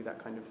everyone to do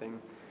that kind of thing.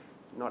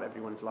 Not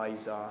everyone's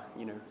lives are,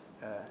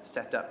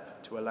 set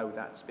up to allow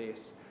that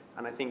space.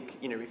 And I think,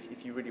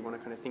 if you really want to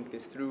kind of think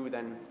this through,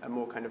 then a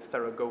more kind of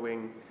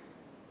thoroughgoing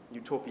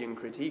utopian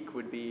critique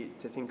would be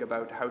to think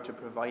about how to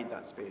provide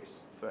that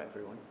space for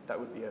everyone. That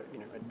would be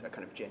a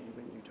kind of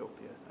genuine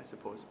utopia, I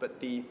suppose. But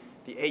the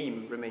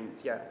aim remains,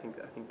 I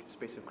think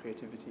space of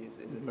creativity is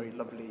a very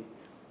lovely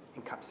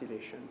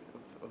encapsulation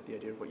of the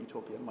idea of what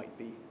utopia might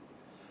be.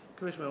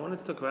 Karishma, I wanted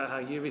to talk about how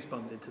you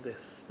responded to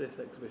this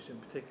exhibition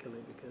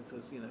particularly, because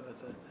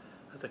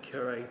as as a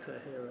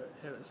curator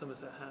here at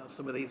Somerset House,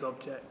 some of these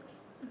objects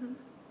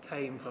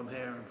came from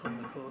here and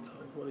from the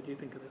courthouse. What did you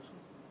think of this one?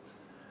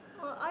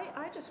 Well,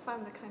 I just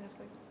found the kind of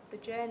the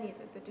journey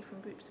that the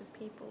different groups of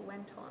people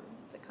went on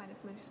the kind of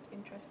most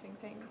interesting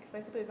thing, because I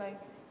suppose I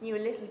knew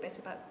a little bit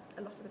about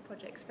a lot of the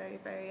projects very,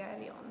 very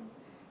early on,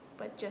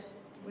 but just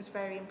was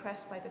very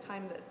impressed by the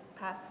time that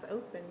paths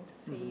opened to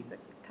see that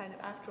kind of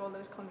after all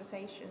those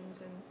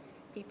conversations and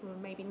people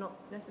maybe not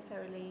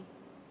necessarily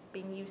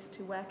being used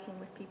to working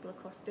with people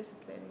across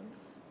disciplines,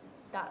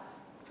 that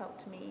felt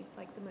to me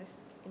like the most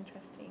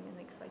interesting and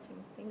exciting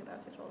thing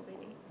about it all,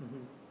 really.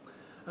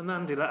 And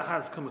Andy, that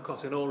has come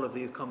across in all of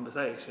these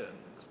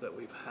conversations that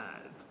we've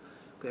had,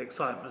 the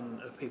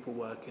excitement of people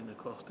working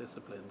across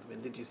disciplines. I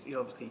mean, you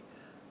obviously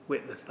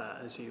witnessed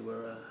that as you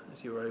were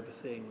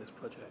overseeing this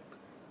project?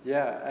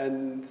 Yeah,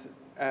 and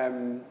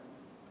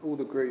all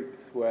the groups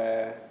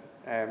were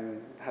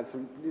had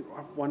some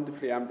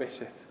wonderfully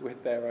ambitious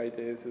with their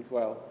ideas as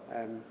well,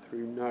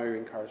 through no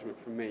encouragement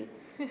from me,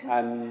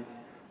 and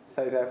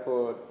so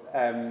therefore,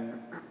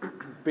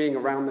 being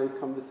around those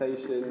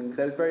conversations,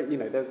 there's very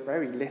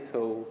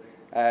little,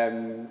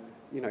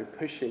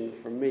 pushing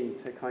from me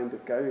to kind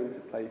of go into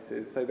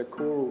places. So the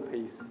choral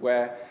piece,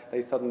 where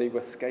they suddenly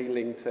were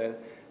scaling to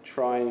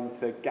trying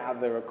to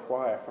gather a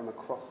choir from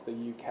across the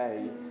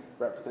UK,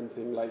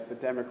 representing like the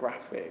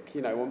demographic,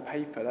 on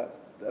paper,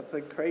 that's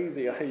a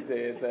crazy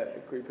idea that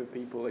a group of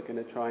people are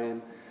going to try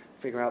and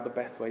figure out the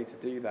best way to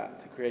do that,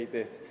 to create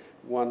this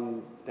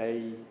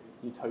one-day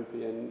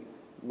utopian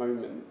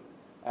moment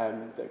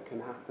that can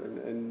happen.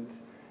 And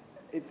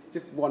it's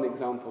just one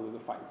example of the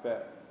fact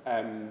that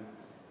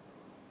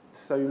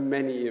so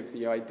many of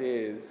the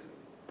ideas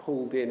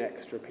pulled in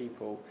extra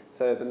people.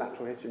 So the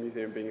Natural History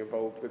Museum being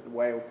involved with the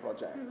Whale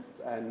Project,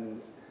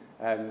 and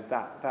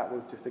that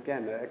was just,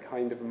 again, a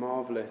kind of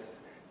marvellous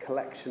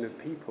collection of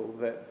people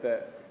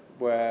that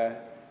were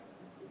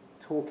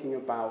talking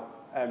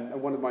about, and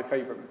one of my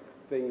favourite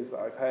things that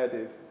I've heard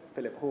is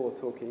Philip Hoare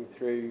talking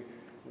through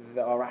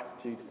our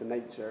attitudes to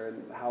nature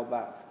and how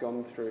that's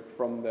gone through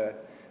from the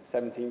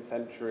 17th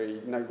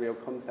century, no real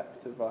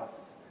concept of us,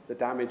 the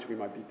damage we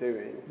might be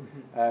doing,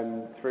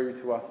 through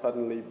to us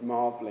suddenly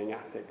marvelling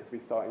at it because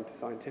we're starting to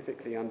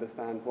scientifically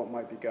understand what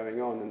might be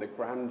going on and the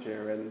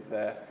grandeur and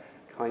the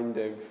kind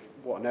of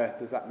what on earth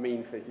does that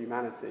mean for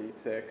humanity,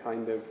 to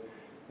kind of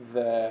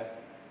the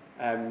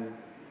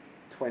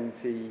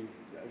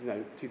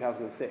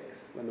 2006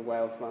 when the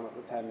whales swam up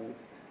the Thames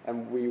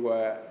and we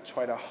were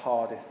trying our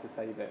hardest to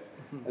save it.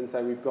 And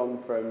so we've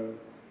gone from,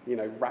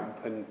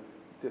 rampant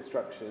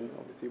destruction,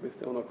 obviously we're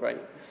still not great,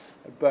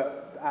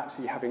 but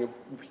actually having a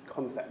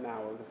concept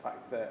now of the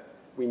fact that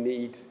we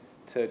need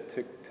to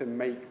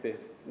make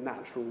this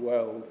natural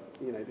world,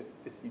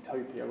 this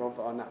utopia of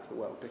our natural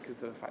world,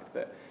 because of the fact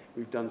that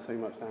we've done so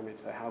much damage.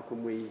 So how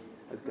can we,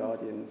 as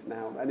guardians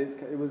now? And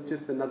it was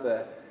just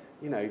another,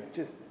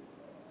 just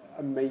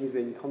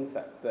amazing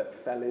concept that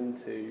fell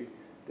into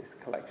this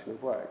collection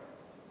of work.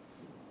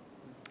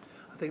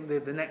 I think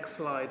the next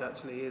slide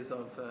actually is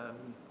of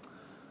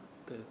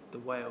the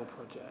Whale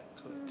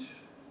Project, which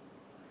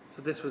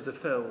so this was a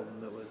film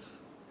that was...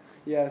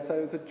 Yeah, so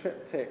it's a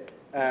triptych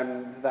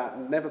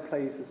that never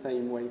plays the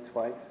same way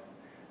twice,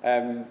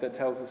 that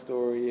tells the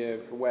story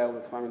of a whale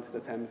that swam into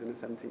the Thames in the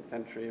 17th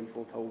century and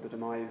foretold the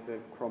demise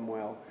of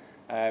Cromwell.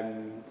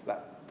 So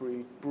that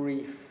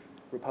brief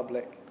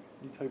republic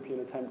utopian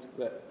attempt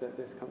that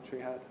this country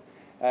had.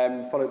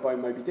 Followed by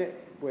Moby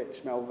Dick,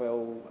 which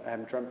Melville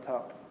dreamt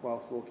up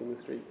whilst walking the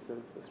streets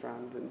of the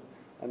Strand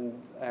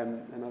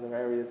and other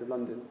areas of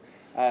London.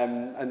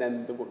 And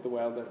then the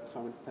whale that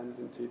swam into Thames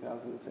in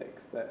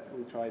 2006 that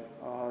we tried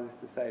our hardest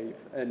to save.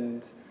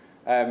 And,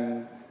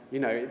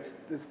 it's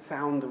the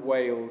sound of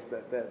whales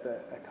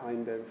that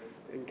kind of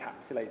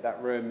encapsulate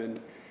that room,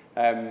 and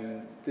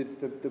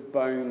the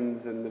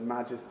bones and the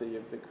majesty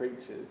of the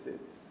creatures.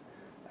 It's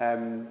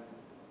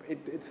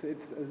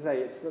as I say,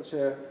 it's such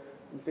a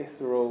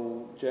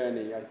visceral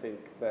journey, I think,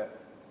 that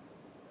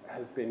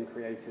has been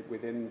created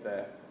within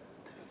the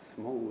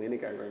small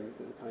Inigo rooms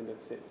that kind of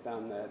sits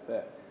down there.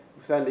 That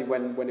certainly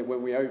when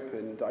we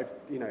opened,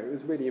 it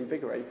was really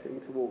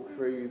invigorating to walk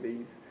through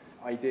these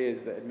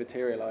ideas that had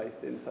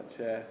materialised in such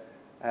a,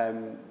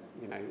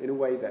 in a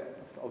way that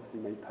obviously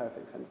made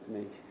perfect sense to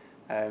me.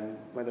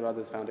 Whether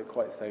others found it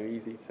quite so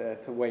easy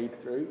to wade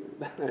through,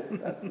 that's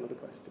another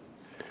question.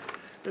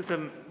 Let's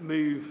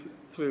move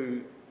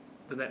through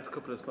the next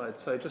couple of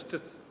slides. So just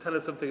tell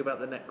us something about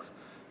the next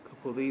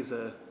couple. These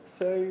are...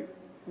 So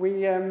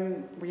we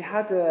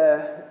had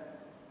a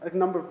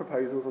number of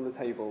proposals on the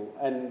table,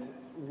 and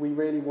we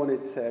really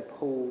wanted to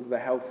pull the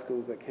health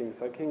schools at King's.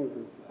 So King's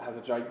has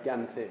a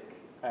gigantic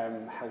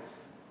health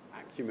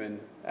acumen,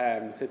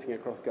 sitting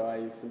across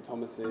Guy's, St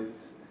Thomas's,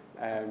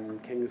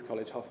 King's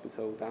College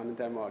Hospital down in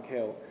Denmark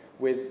Hill,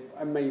 with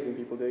amazing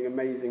people doing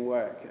amazing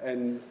work.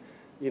 And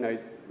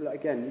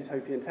again,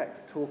 utopian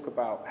texts talk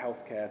about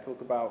healthcare,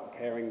 talk about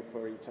caring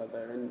for each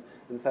other,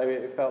 and so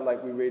it felt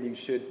like we really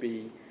should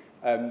be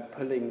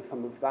pulling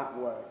some of that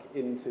work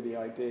into the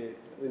ideas,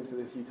 into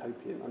this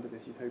under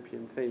this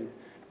utopian theme,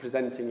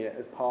 presenting it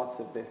as part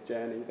of this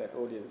journey that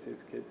audiences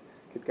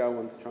could go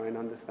on to try and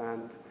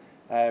understand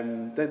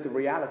the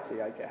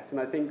reality, I guess. And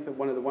I think that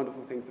one of the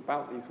wonderful things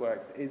about these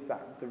works is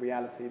that the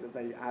reality that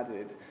they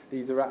added.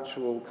 These are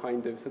actual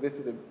so this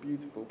is a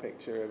beautiful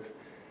picture of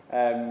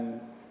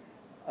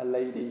a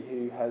lady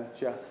who has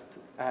just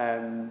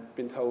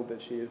been told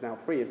that she is now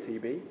free of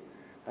TB,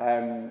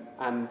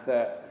 and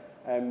that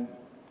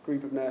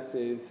group of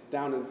nurses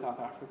down in South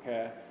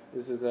Africa,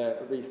 this was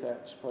a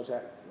research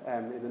project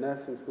in the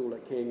nursing school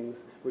at King's,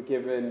 were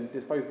given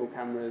disposable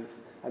cameras,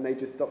 and they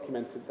just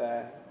documented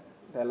their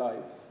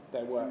lives,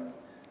 their work.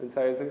 And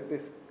so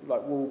this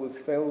wall was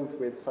filled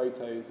with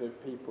photos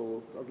of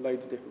people of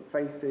loads of different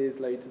faces,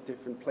 loads of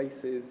different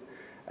places,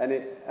 and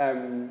it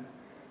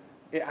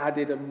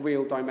added a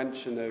real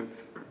dimension of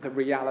the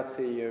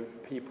reality of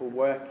people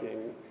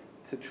working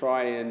to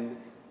try and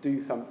do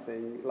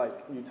something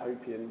like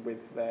utopian with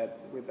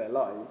their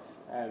lives,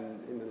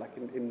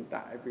 in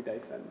that everyday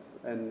sense.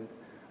 And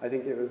I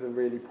think it was a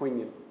really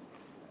poignant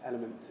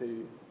element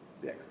to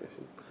the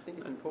exhibition. I think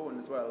it's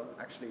important as well,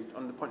 actually,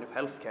 on the point of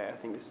healthcare. I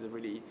think this is a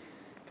really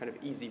kind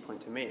of easy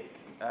point to make,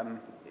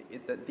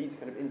 is that these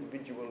kind of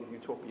individual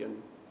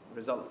utopian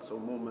results or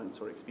moments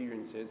or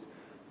experiences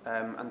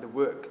and the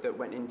work that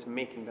went into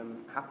making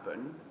them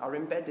happen are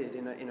embedded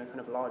in a kind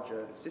of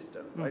larger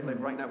system, right? Mm-hmm. Like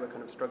right now we're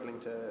kind of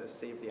struggling to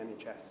save the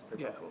NHS, for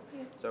example.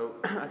 Yeah. So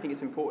I think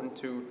it's important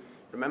to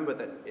remember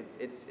that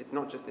it's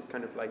not just this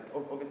kind of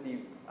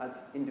obviously as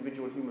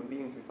individual human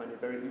beings we find it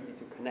very easy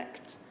to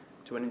connect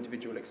to an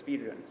individual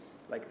experience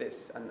like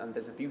this, and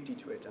there's a beauty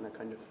to it and a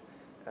kind of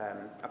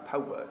a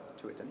power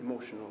to it, an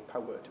emotional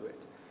power to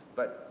it.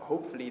 But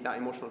hopefully that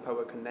emotional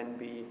power can then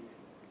be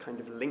kind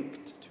of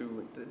linked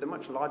to the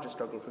much larger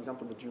struggle, for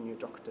example, the junior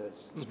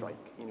doctors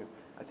strike.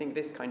 I think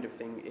this kind of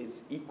thing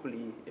is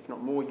equally, if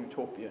not more,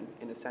 utopian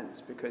in a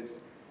sense, because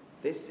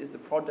this is the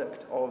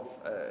product of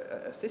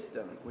a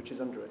system which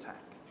is under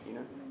attack,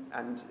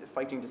 and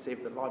fighting to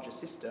save the larger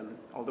system,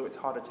 although it's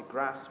harder to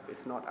grasp,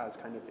 it's not as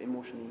kind of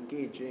emotionally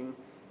engaging,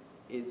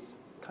 is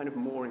kind of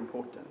more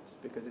important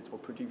because it's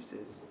what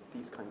produces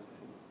these kinds of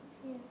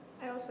things.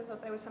 Yeah, I also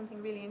thought there was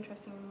something really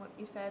interesting in what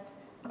you said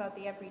about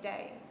the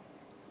everyday.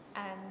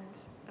 And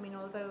I mean,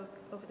 although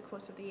over the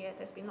course of the year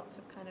there's been lots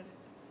of kind of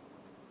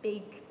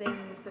big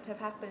things that have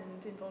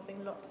happened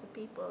involving lots of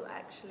people,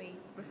 actually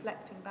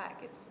reflecting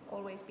back, it's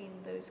always been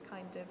those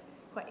kind of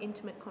quite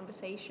intimate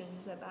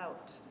conversations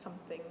about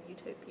something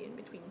utopian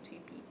between two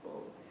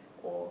people,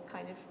 or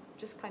kind of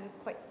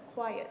quite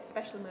quiet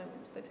special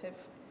moments that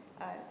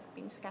have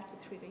been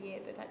scattered through the year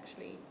that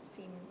actually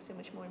seem so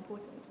much more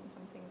important, and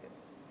something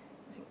that's,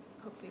 I think,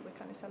 hopefully we're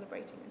kind of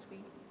celebrating as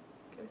we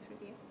go through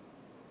the year.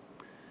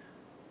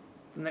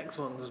 The next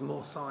one is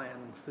more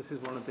science. This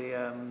is one of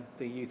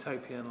the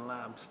Utopian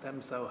labs,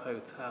 Stem Cell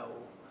Hotel.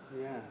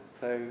 Yeah,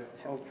 so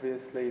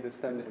obviously the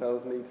stem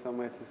cells need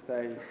somewhere to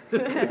stay.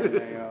 There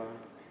they are.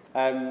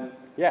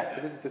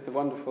 So this is just a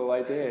wonderful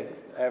idea,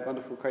 a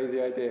wonderful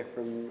crazy idea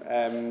from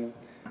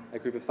a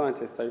group of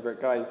scientists over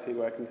at Guy's who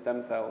work in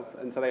stem cells.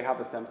 And so they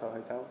have a stem cell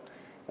hotel.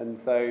 And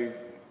so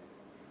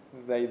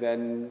they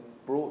then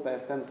brought their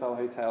stem cell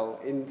hotel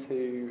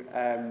into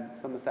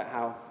Somerset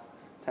House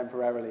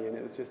temporarily, and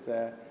it was just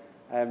a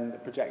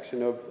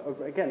projection of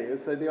again, it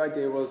was, so the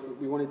idea was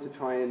we wanted to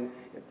try and,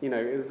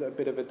 it was a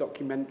bit of a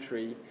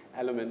documentary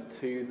element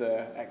to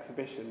the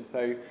exhibition.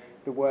 So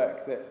the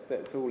work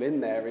that's all in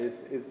there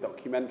is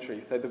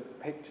documentary. So the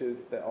pictures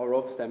that are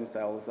of stem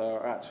cells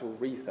are actual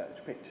research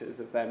pictures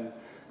of them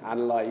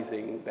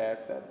analysing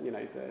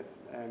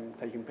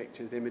taking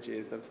pictures,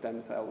 images of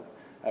stem cells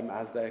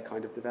as they're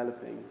kind of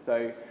developing.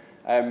 So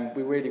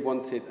we really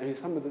wanted,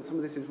 some of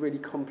this is really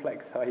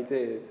complex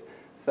ideas.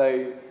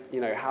 So,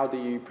 how do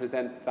you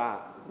present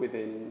that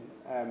within,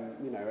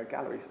 a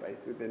gallery space,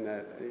 within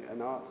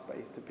an art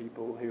space to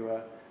people who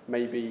are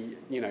maybe,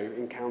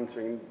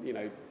 encountering,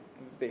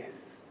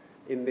 this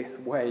in this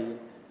way,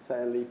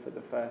 certainly for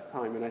the first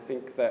time. And I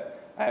think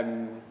that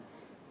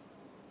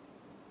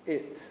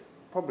it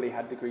probably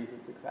had degrees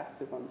of success,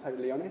 if I'm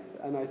totally honest.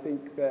 And I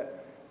think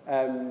that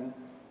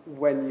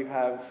when you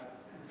have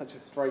such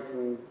a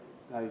striking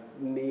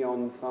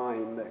neon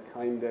sign that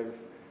kind of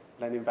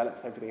then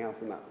envelops everything else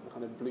in that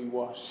kind of blue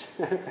wash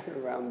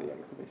around the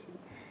exhibition,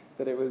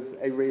 that it was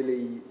a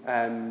really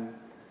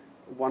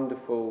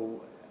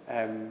wonderful,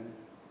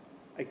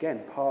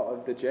 again, part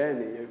of the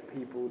journey of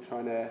people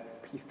trying to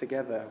piece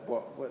together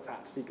what's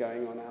actually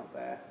going on out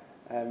there.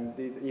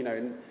 These,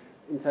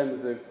 in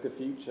terms of the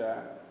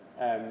future,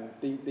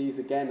 these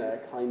again are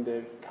kind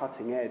of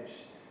cutting edge,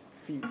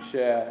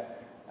 future,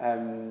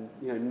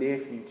 near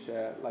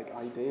future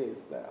ideas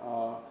that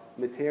are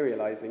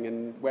materializing,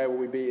 and where will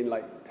we be in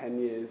 10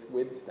 years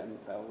with stem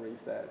cell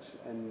research?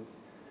 And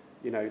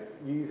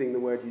using the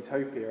word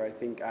utopia, I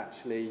think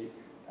actually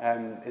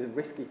is a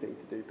risky thing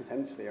to do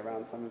potentially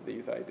around some of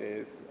these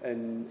ideas,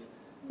 and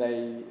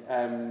they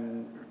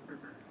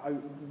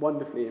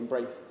wonderfully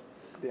embraced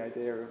the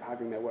idea of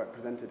having their work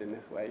presented in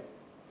this way.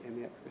 in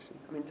the exhibition.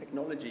 I mean,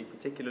 technology,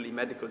 particularly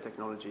medical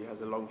technology,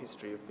 has a long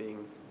history of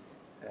being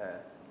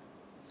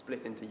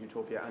split into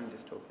utopia and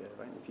dystopia,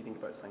 right? If you think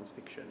about science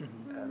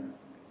fiction,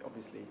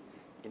 obviously,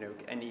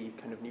 any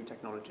kind of new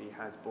technology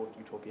has both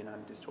utopian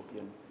and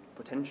dystopian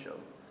potential.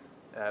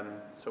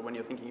 So when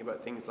you're thinking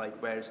about things like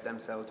where is stem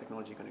cell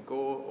technology going to go,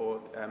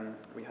 or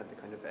we had the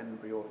kind of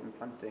embryo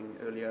implanting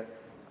earlier,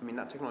 I mean,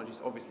 that technology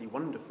is obviously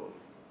wonderful.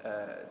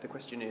 The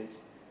question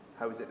is,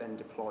 how is it then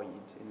deployed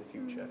in the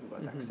future? Who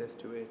has access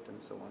to it,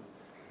 and so on.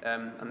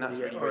 And that's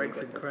really Oryx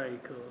and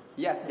Crake, or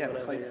yeah, whatever,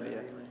 precisely,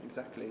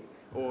 exactly.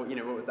 Or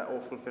what was that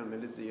awful film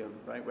Elysium,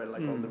 right, where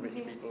like all the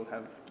rich people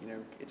have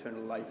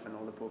eternal life and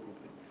all the poor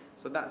people.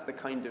 So that's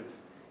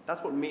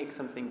what makes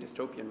something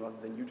dystopian rather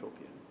than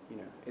utopian.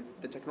 It's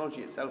the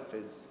technology itself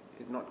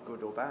is not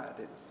good or bad.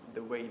 It's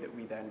the way that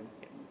we then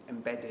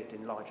embed it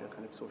in larger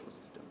kind of social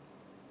systems.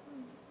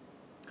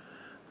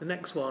 The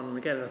next one,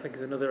 again, I think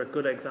is a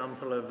good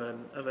example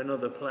of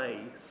another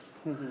place.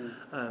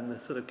 The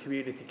sort of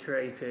community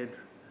created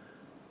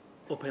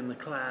up in the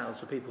clouds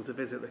for people to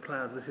visit the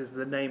clouds. This is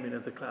the naming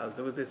of the clouds.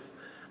 There was this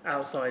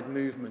outside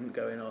movement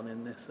going on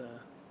in this.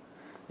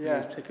 These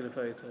particular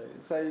photos.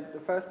 So the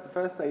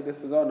first day this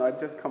was on, I'd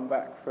just come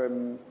back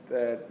from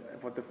the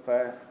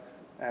first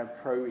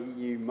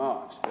pro-EU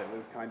march that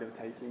was kind of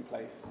taking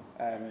place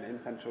in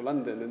central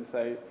London, and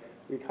so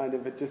we kind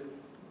of had just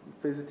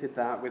visited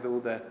that with all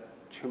the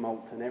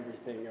tumult and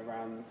everything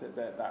around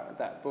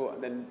that brought,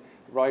 and then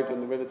arrived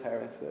on the river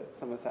terrace at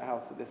Somerset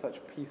House at this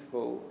such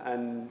peaceful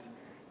and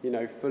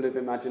full of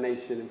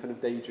imagination and full of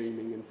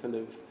daydreaming and full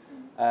of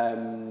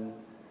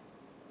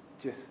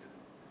just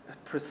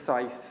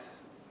precise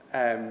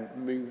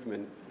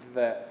movement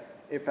that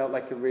it felt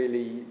like a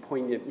really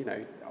poignant,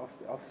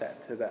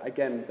 offset to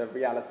the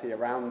reality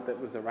that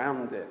was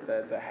around it,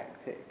 the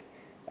hectic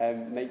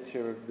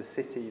nature of the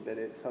city that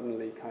it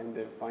suddenly kind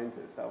of finds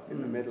itself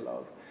in the middle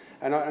of.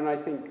 And I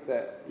think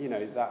that,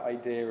 that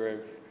idea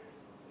of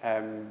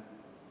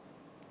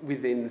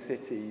within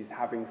cities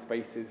having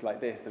spaces like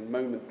this and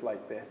moments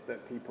like this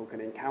that people can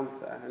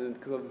encounter, and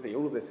because obviously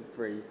all of this is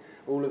free,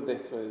 all of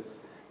this was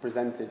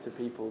presented to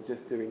people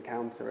just to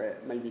encounter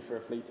it, maybe for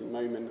a fleeting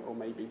moment, or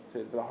maybe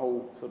to the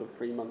whole sort of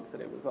 3 months that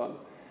it was on.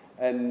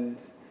 And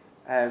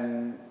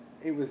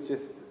it was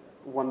just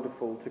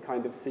wonderful to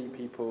kind of see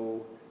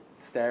people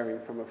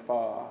staring from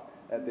afar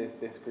at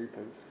this group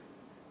of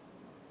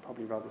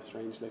probably rather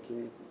strange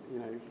looking,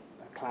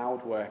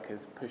 cloud workers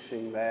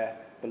pushing their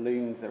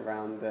balloons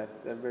around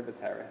the river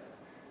terrace.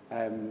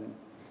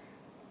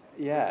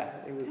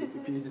 It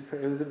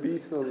was a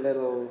beautiful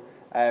little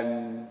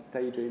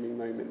daydreaming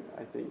moment,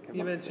 I think.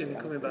 You mentioned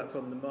coming back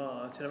from the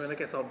march, and I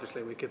guess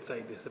obviously we could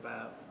say this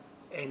about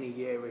any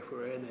year if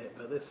we're in it,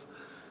 but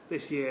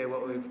this year,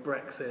 what with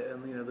Brexit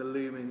and the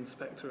looming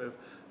spectre of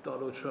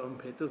Donald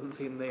Trump, it doesn't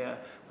seem the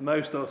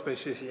most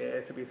auspicious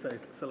year to be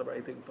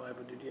celebrating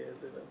 500 years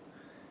of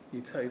a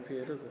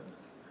utopia, does it?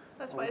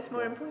 That's why it's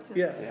more important.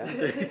 Yes,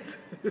 indeed.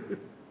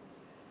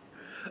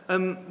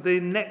 The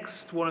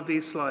next one of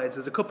these slides,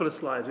 there's a couple of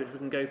slides which we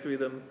can go through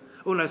them.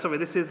 Oh no, sorry,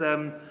 this is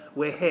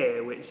We're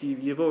Here, which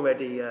you've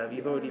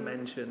already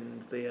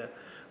mentioned, the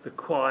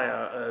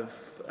choir of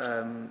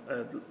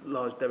a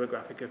large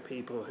demographic of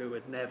people who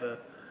had never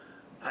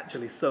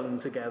actually sung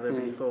together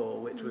before,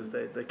 which was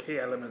the key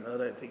element that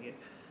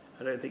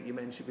I don't think you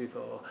mentioned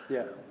before.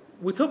 Yeah.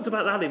 We talked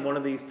about that in one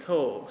of these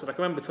talks, and I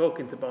can remember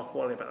talking to Bob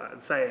Wally about that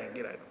and saying,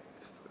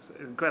 it's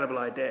an incredible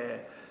idea,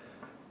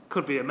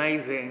 could be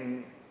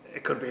amazing,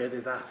 it could be a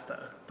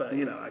disaster, but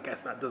I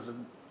guess that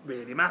doesn't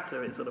really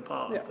matter. It's sort of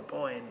part of the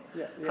point.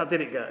 Yeah. How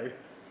did it go?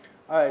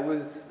 It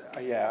was,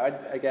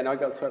 I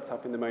got swept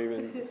up in the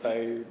moment.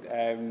 So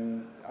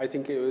I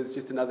think it was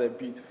just another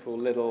beautiful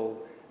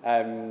little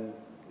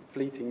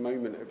fleeting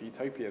moment of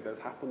utopia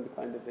that's happened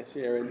kind of this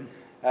year.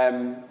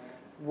 And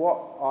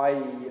what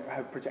I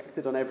have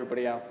projected on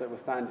everybody else that was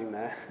standing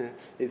there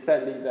is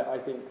certainly that I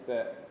think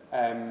that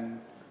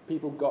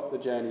people got the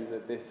journey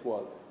that this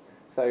was.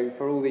 So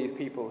for all these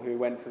people who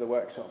went to the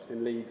workshops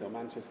in Leeds or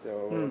Manchester,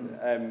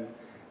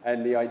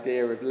 and the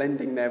idea of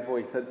lending their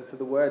voice, so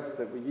the words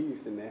that were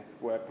used in this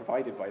were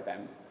provided by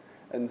them.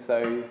 And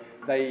so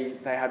they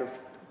had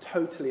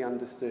totally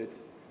understood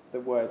the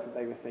words that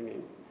they were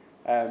singing.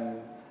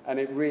 And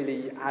it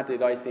really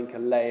added, I think, a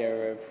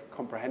layer of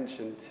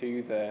comprehension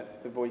to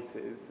the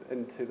voices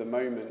and to the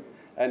moment.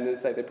 And as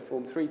I say, they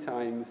performed 3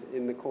 times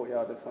in the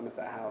courtyard of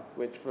Somerset House,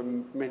 which for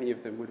many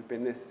of them would have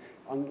been this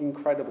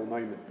incredible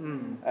moment.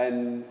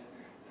 And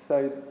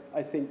so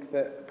I think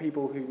that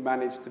people who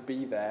managed to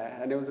be there,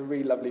 and there was a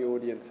really lovely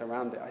audience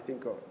around it, I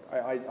think got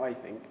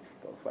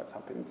swept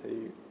up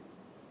into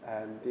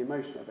the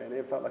emotion of it. And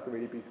it felt like a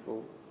really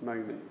beautiful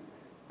moment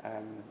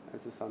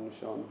as the sun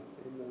shone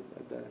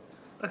at the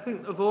I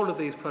think of all of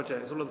these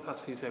projects, all of the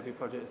past Utopia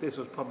projects, this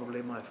was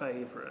probably my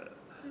favourite.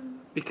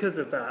 Because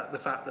of that, the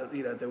fact that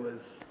there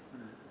was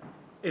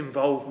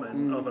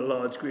involvement of a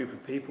large group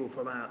of people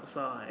from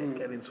outside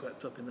getting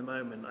swept up in the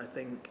moment, I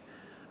think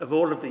of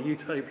all of the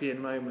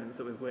utopian moments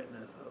that we've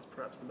witnessed, that's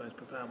perhaps the most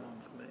profound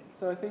one for me.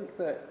 So I think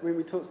that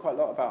we talked quite a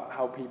lot about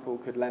how people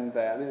could lend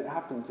their, and it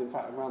happens in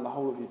fact around the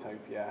whole of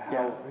Utopia.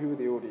 Who are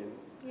the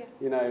audience? Yeah.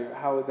 You know,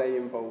 how are they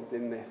involved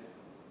in this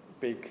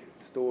big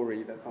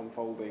story that's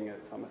unfolding at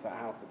Somerset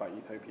House about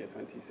Utopia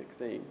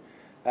 2016?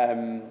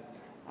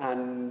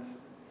 And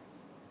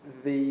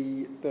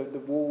the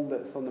wall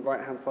that's on the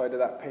right hand side of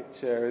that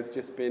picture has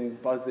just been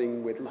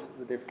buzzing with lots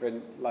of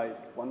different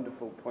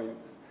wonderful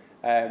points.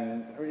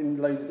 In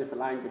loads of different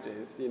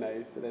languages, you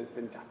know, so there's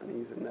been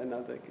Japanese and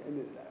other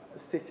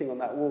sitting on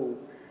that wall,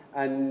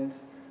 and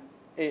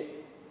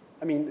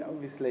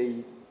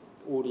obviously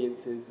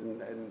audiences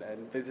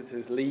and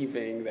visitors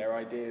leaving their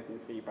ideas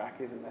and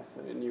feedback isn't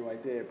necessarily a new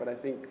idea, but I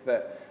think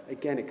that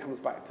again it comes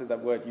back to the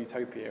word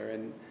utopia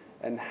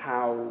and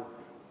how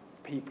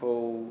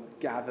people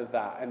gather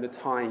that and the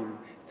time,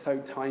 so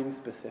time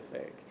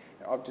specific.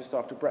 Just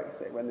after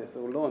Brexit, when this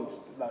all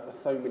launched, there were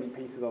so many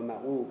pieces on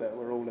that wall that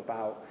were all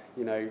about,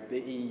 you know, the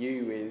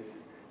EU is,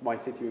 my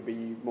city would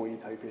be more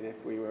utopian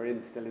if we were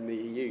still in the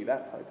EU,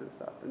 that type of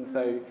stuff. And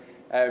so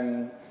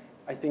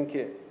I think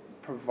it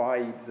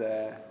provides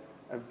a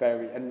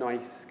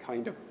nice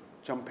kind of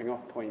jumping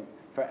off point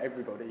for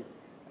everybody.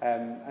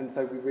 And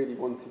so we really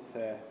wanted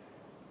to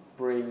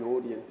bring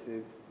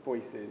audiences'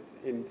 voices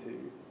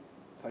into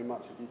so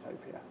much of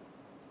Utopia.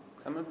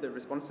 Some of the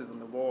responses on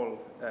the wall,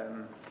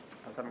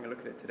 I was having a look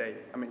at it today.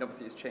 I mean,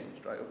 obviously it's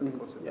changed, right, over the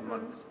course of the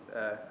months.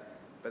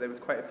 But there was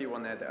quite a few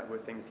on there that were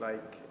things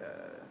like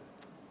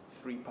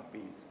free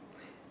puppies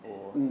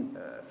or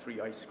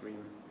free ice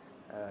cream.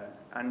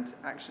 And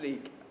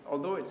actually,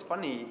 although it's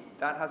funny,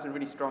 that has a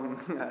really strong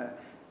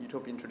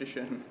utopian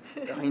tradition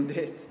behind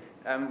it.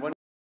 One of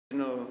the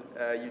original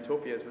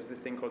utopias was this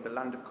thing called the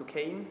land of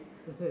cocaine,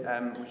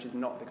 which is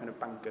not the kind of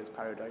banker's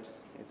paradise,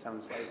 it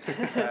sounds like.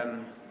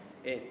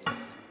 It's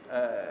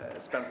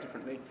spelled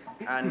differently,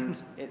 and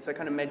it's a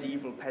kind of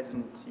medieval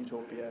peasant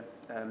utopia,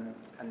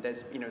 and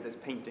there's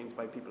paintings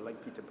by people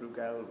like Peter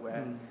Bruegel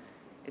where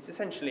it's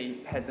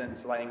essentially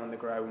peasants lying on the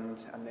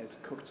ground, and there's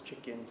cooked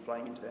chickens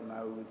flying into their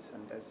mouths,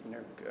 and there's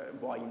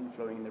wine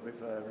flowing in the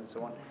river and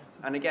so on.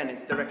 And again,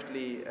 it's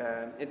directly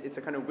it's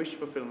a kind of wish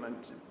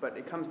fulfillment, but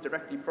it comes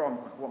directly from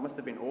what must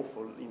have been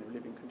awful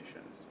living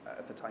conditions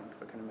at the time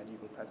for kind of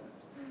medieval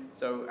peasants.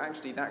 So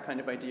actually, that kind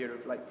of idea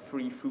of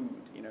free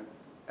food,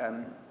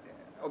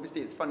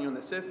 obviously it's funny on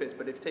the surface,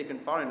 but if taken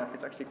far enough,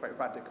 it's actually quite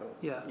radical.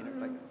 Yeah.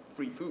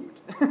 Free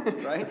food,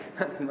 right?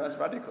 That's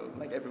radical.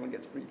 Everyone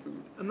gets free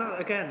food. And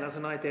that, again, that's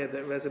an idea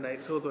that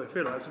resonates all the way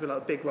through. It's a bit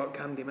like Big Rock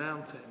Candy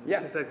Mountain,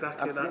 which is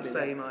exactly that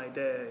same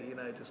idea.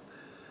 Just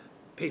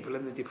people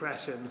in the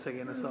Depression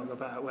singing a song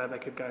about where they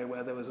could go,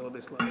 where there was all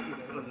this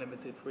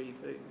unlimited free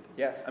food.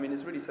 Yeah, I mean,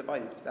 it's really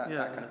survived. That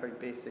kind of very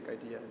basic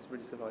idea has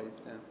really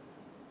survived. Yeah.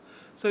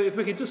 So if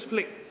we could just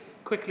flick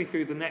quickly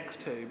through the next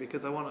two,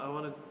 because I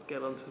want to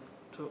get on to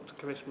talk to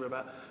Commissioner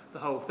about the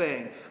whole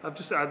thing. I've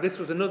just this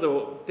was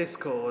another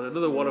Discord,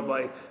 another one of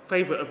my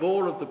favourite of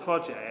all of the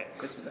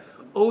projects. This was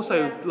excellent.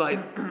 Also,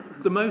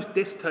 the most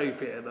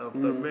dystopian of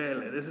them,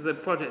 really. This is a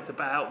project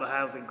about the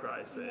housing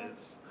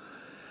crisis.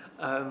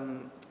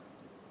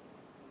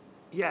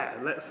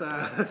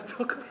 Let's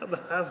talk about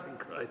the housing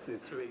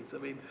crisis, Reece. I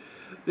mean,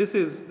 this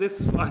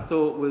I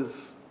thought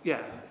was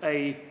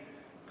a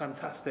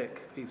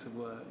fantastic piece of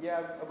work.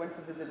 Yeah, I went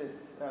to visit it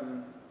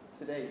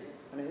today,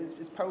 and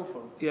it's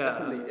powerful. Yeah.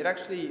 Definitely. It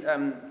actually,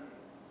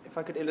 if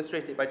I could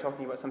illustrate it by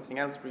talking about something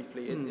else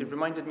briefly, it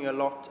reminded me a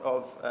lot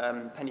of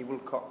Penny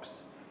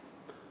Wilcox's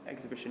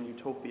exhibition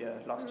Utopia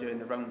last year in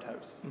the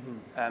Roundhouse,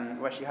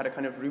 where she had a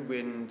kind of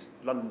ruined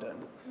London,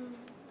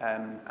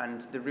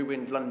 and the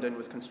ruined London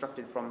was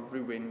constructed from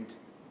ruined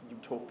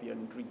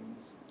utopian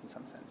dreams in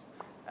some sense,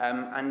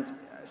 and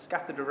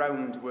scattered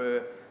around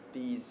were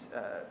these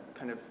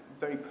kind of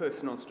very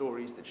personal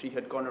stories that she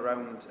had gone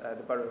around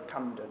the borough of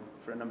Camden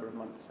for a number of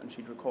months, and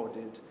she'd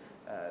recorded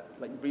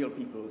real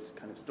people's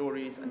kind of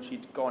stories, and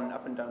she'd gone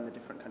up and down the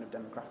different kind of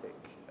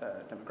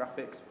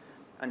demographics,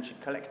 and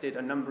she'd collected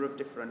a number of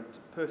different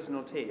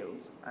personal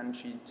tales, and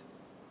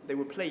they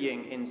were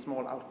playing in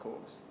small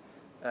alcoves,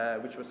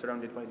 which were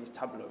surrounded by these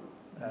tableaux,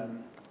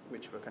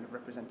 which were kind of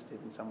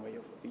representative in some way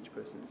of each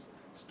person's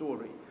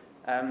story,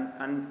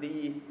 and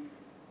the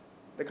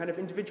kind of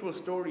individual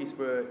stories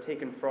were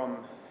taken from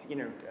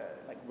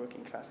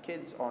working class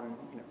kids on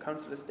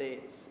council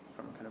estates,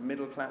 from kind of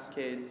middle class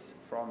kids,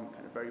 from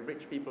kind of very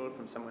rich people,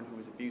 from someone who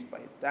was abused by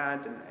his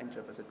dad and ended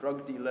up as a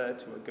drug dealer,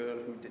 to a girl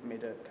who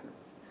made a kind of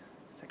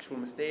sexual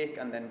mistake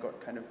and then got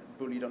kind of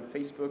bullied on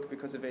Facebook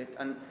because of it.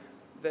 And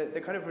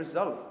the kind of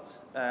result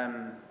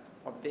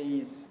of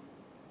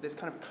this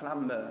kind of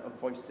clamour of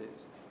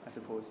voices, I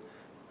suppose,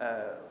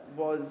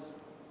 was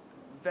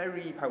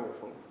very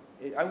powerful.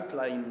 It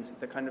outlined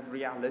the kind of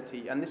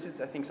reality, and this is,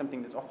 I think,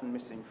 something that's often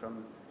missing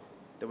from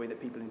the way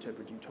that people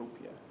interpret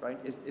utopia, right?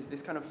 Is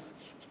this kind of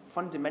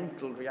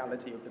fundamental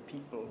reality of the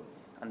people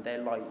and their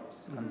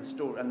lives and the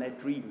story and their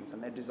dreams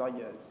and their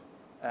desires.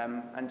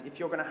 And if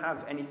you're going to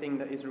have anything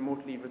that is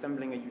remotely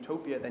resembling a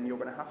utopia, then you're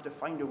going to have to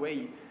find a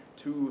way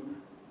to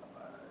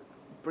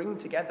bring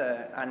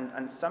together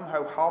and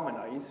somehow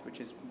harmonize, which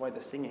is why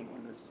the singing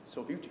one was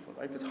so beautiful,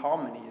 right? Because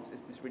harmony is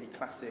this really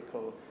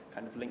classical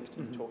kind of link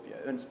to Utopia.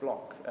 Ernst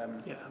Bloch,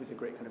 who's a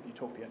great kind of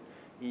utopian,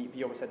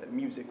 he always said that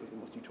music was the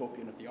most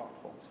utopian of the art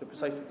forms for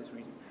precisely this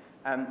reason.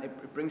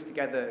 It brings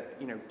together,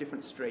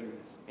 different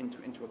strains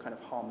into a kind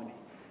of harmony.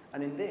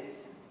 And in this,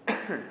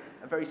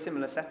 a very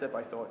similar setup,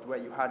 I thought, where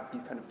you had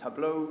these kind of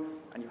tableaux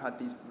and you had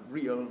these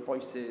real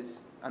voices,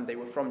 and they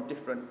were from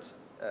different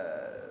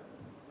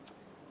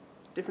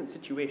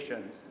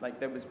situations. Like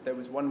there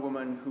was one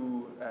woman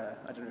who,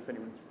 I don't know if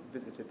anyone's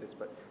visited this,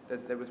 but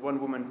there was one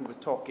woman who was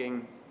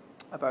talking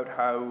about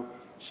how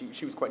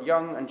she was quite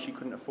young and she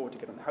couldn't afford to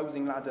get on the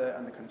housing ladder,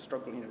 and the kind of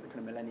struggle, the kind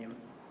of millennium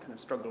kind of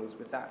struggles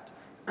with that.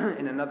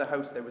 In another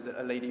house, there was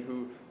a lady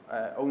who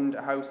owned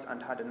a house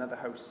and had another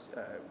house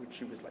which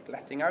she was like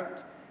letting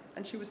out,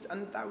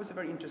 and that was a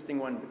very interesting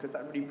one, because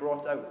that really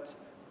brought out,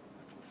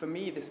 for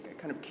me, this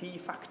kind of key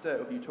factor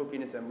of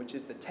utopianism, which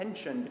is the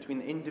tension between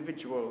the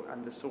individual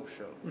and the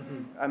social.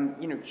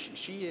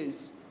 She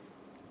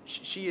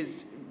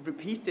is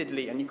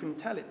repeatedly, and you can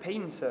tell it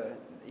pains her,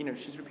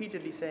 she's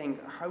repeatedly saying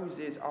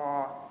houses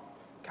are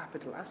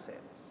capital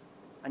assets,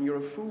 and you're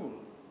a fool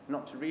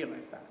not to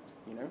realize that,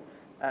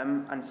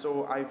 and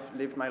so I've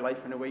lived my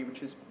life in a way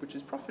which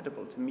is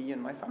profitable to me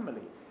and my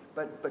family.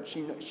 But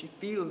she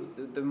feels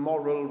the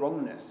moral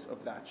wrongness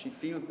of that. She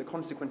feels the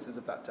consequences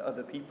of that to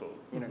other people,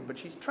 but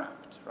she's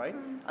trapped, right?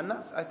 And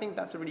I think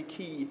that's a really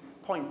key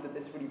point that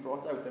this really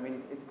brought out. I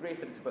mean, it's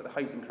great that it's about the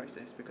housing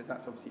crisis, because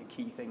that's obviously a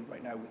key thing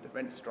right now with the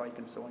rent strike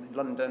and so on in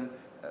London.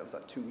 It was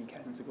like 2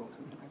 weekends ago,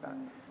 something like that.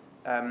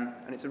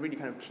 And it's a really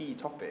kind of key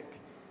topic.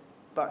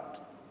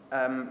 But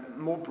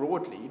more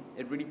broadly,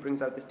 it really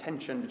brings out this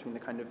tension between the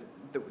kind of,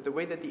 the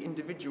way that the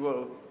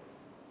individual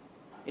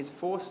is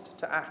forced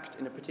to act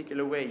in a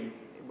particular way.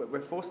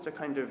 We're forced to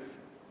kind of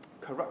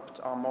corrupt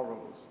our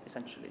morals,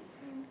 essentially.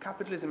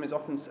 Capitalism is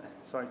often,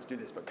 sorry to do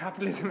this, but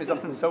capitalism is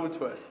often sold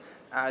to us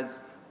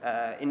as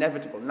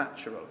inevitable,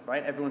 natural,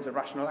 right? Everyone's a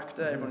rational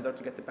actor, everyone's out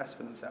to get the best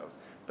for themselves.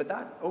 But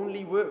that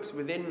only works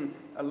within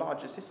a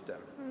larger system,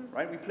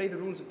 right? We play the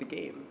rules of the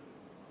game.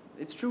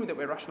 It's true that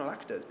we're rational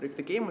actors, but if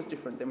the game was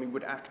different, then we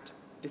would act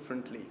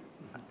differently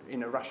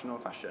in a rational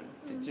fashion.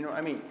 Do you know what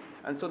I mean?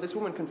 And so this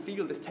woman can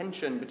feel this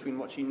tension between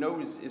what she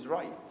knows is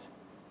right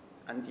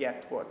and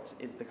yet what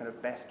is the kind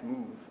of best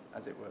move,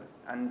 as it were.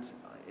 And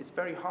it's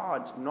very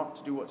hard not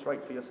to do what's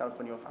right for yourself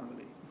and your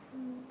family.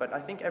 But I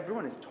think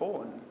everyone is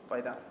torn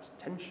by that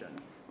tension,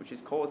 which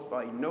is caused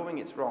by knowing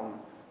it's wrong,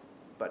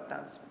 but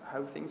that's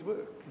how things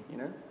work,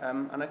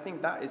 And I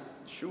think that is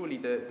surely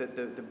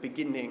the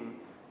beginning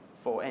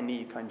for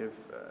any kind of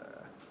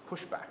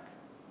pushback,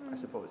 I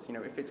suppose.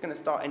 If it's going to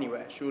start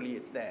anywhere, surely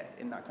it's there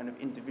in that kind of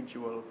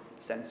individual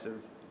sense of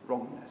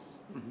wrongness.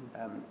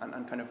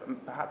 And kind of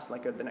perhaps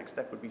like the next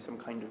step would be some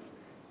kind of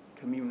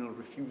communal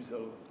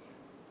refusal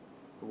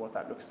for what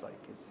that looks like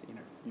is,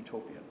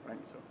 utopia, right?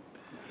 So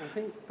I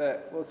think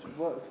that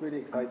what's really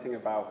exciting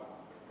about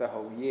the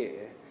whole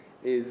year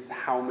is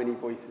how many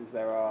voices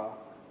there are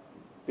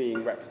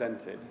being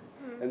represented.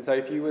 And so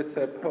if you were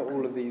to put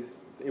all of these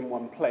in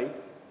one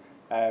place,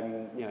 I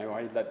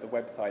led the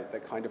website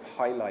that kind of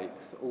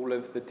highlights all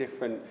of the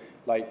different,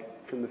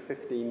 like from the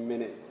 15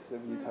 minutes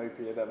of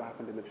Utopia that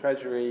happened in the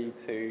Treasury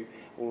to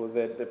all of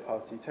the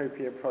past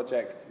Utopia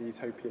projects to the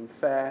Utopian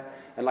Fair,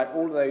 and like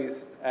all those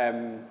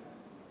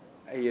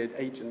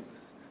agents,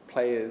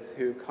 players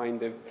who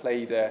kind of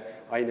played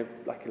either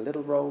like a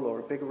little role or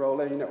a bigger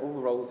role. All the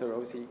roles are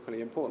obviously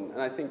equally important,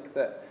 and I think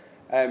that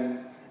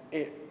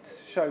it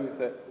shows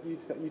that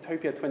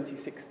Utopia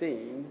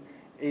 2016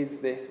 is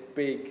this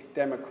big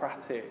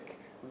democratic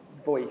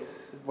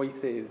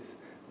voices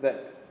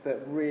that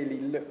really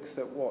looks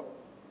at what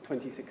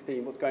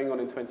 2016, what's going on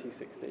in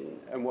 2016,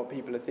 and what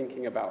people are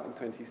thinking about in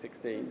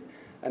 2016.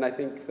 And I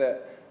think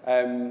that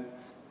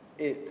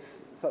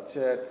it's such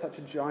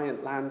a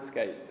giant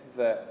landscape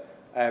that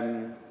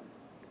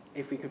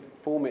if we could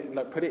form it,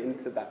 like put it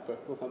into that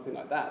book or something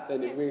like that,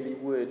 then it really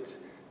would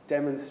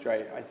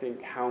demonstrate, I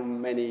think, how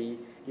many,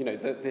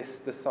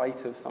 the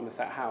site of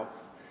Somerset House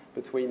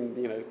between,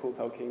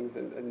 Courtauld Kings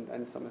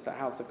and Somerset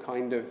House have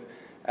kind of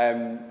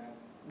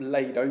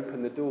laid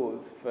open the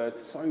doors for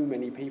so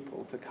many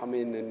people to come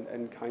in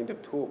and kind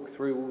of talk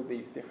through all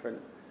these different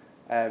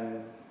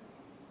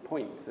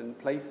points and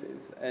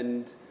places.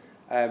 And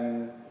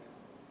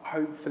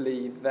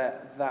hopefully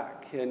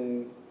that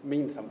can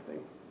mean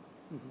something.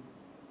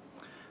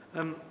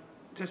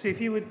 Jesse, if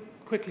you would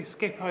quickly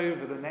skip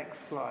over the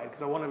next slide,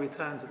 because I want to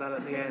return to that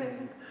at the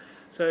end.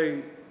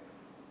 So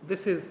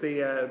this is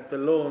the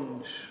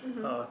launch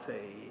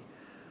party,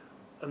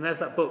 and there's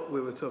that book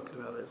we were talking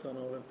about that's on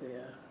all of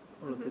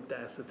the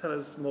desks. So tell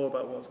us more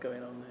about what's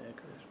going on there,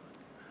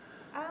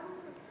 Chris.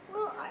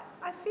 Well,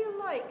 I feel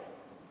like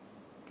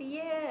the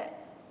year,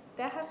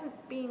 there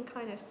hasn't been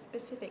kind of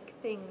specific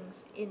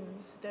things in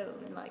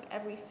stone. Like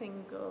every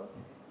single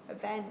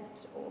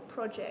event or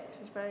project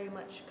has very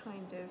much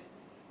kind of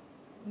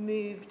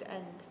moved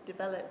and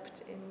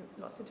developed in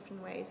lots of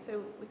different ways.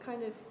 So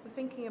we're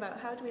thinking about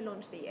how do we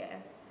launch the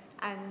year,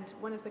 And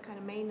one of the kind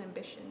of main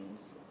ambitions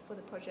for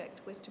the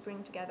project was to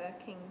bring together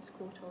King's,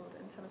 Courtauld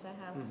and Somerset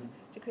House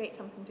to create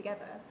something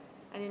together.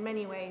 And in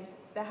many ways,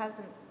 there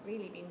hasn't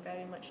really been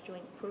very much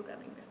joint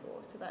programming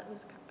before, so that was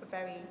a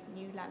very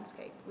new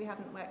landscape. We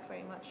haven't worked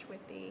very much with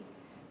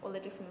all the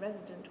different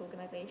resident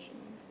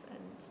organisations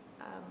and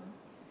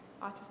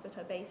artists that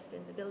are based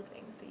in the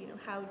building. So,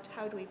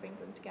 how do we bring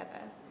them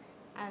together?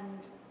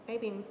 And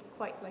maybe in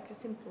quite like a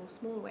simple,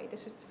 small way,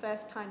 this was the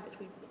first time that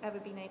we've ever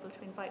been able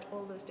to invite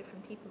all those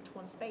different people to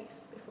one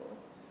space before.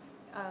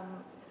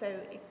 So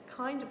it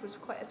kind of was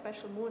quite a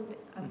special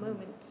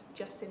moment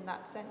just in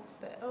that sense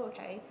that,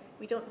 okay,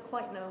 we don't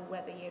quite know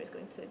where the year is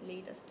going to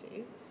lead us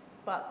to,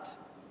 but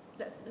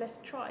let's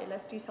try,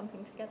 let's do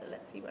something together,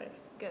 let's see where it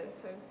goes.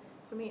 So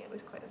for me, it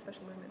was quite a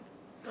special moment.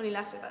 It only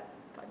lasted about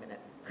 5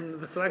 minutes. And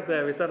the flag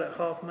there, is that at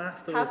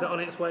half-mast or is it on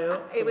its way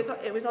up? It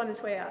was on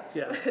its way up.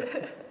 Yeah.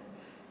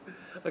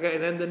 Okay,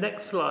 and then the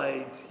next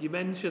slide, you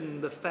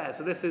mentioned the fair.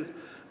 So this is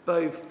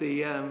both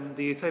the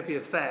Utopia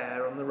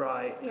Fair on the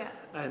right,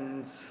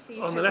 and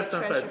on the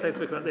left-hand side, say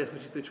something about this,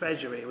 which is the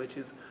Treasury, which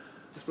is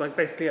just like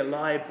basically a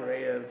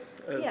library of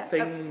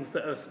things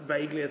that are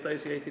vaguely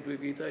associated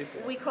with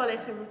Utopia. We call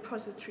it a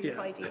repository of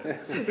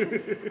ideas.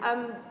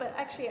 But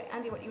actually,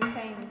 Andy, what you were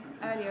saying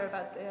earlier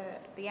about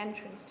the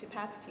entrance to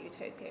Paths to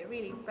Utopia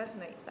really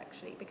resonates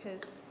actually,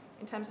 because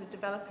in terms of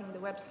developing the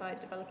website,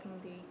 developing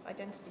the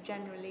identity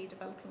generally,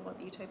 developing what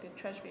the Utopia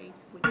Treasury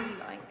would be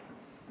like,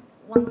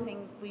 one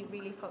thing we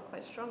really felt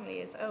quite strongly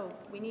is,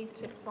 we need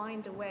to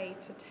find a way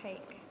to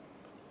take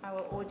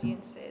our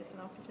audiences and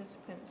our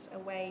participants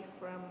away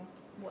from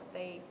what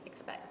they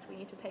expect. We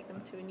need to take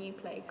them to a new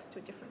place, to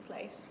a different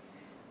place.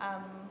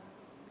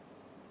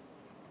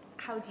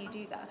 How do you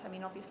do that? I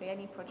mean, obviously,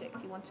 any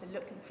project you want to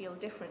look and feel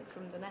different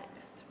from the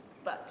next,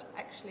 but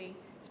actually,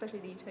 especially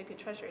the Utopia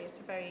Treasury, is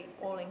a very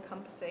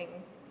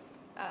all-encompassing,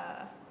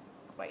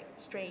 quite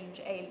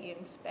strange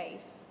alien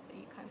space.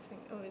 You kind of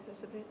think, is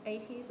this a bit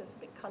 80s? It's a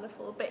bit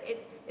colourful, but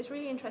it's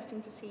really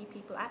interesting to see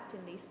people act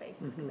in these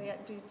spaces because they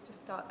do just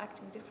start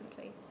acting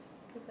differently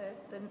because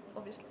they're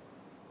obviously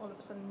all of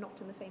a sudden not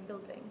in the same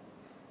building.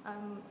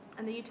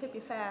 And the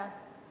Utopia Fair,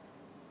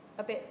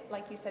 a bit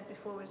like you said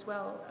before as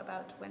well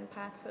about when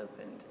Paths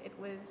opened, it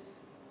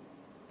was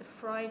the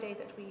Friday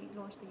that we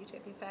launched the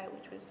Utopia Fair,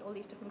 which was all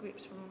these different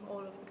groups from all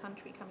over the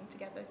country coming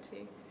together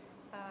to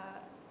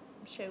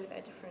show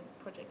their different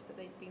projects that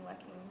they'd been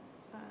working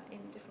in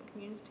different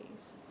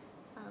communities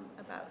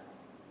about.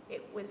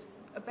 It was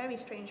a very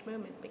strange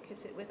moment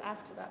because it was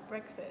after that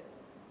Brexit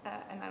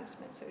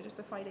announcement, so it was just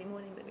the Friday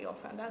morning that we all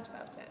found out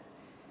about it.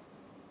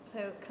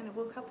 So kind of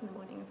woke up in the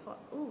morning and thought,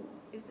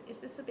 is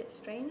this a bit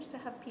strange to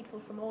have people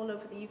from all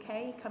over the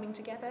UK coming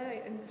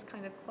together in this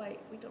kind of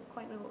we don't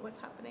quite know what's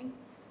happening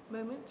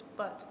moment,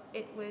 but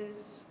it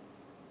was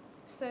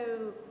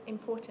so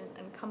important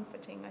and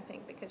comforting, I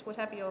think, because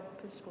whatever your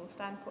political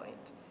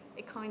standpoint,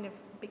 it kind of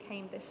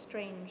became this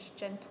strange,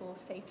 gentle,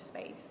 safe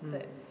space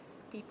that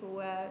people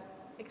were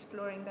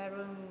exploring their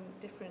own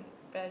different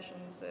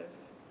versions of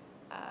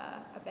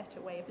a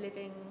better way of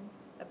living,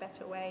 a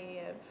better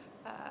way of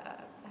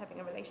having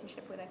a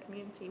relationship with their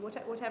community,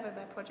 whatever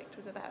their project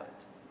was about.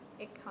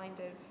 It kind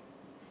of,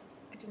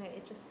 I don't know,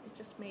 it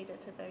just made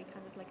it a very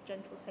kind of like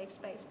gentle, safe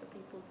space for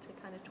people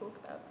to kind of talk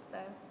about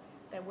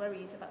their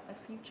worries about their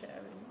future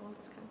and all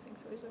this kind of thing.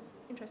 So it was an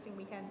interesting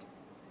weekend.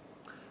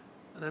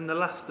 And then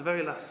the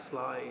very last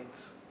slide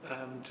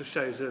just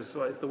shows us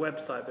what is the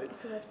website, but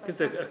it gives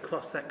a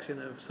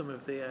cross-section of some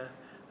of the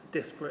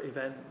disparate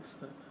events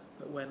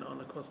that went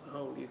on across the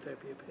whole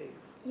Utopia piece.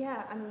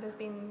 Yeah, and there's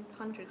been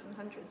hundreds and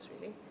hundreds,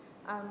 really.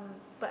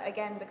 But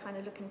again, the kind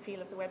of look and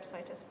feel of the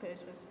website, I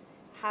suppose, was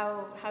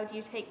how do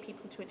you take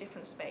people to a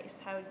different space?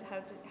 How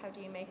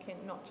do you make it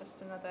not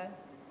just another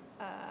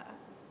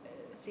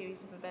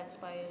series of events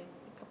by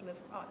a couple of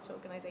arts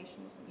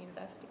organisations and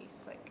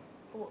universities? Like,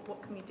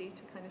 what can we do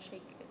to kind of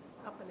shake it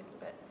up a little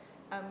bit?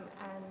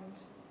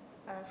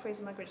 And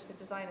Fraser Mugridge, the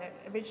designer,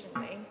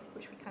 originally,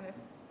 which we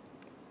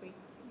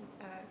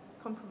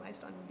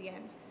compromised on in the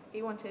end,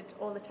 he wanted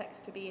all the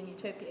text to be in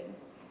Utopian.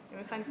 And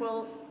we're kind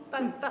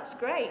of, that's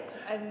great.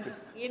 And,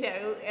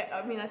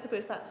 I mean, I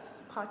suppose that's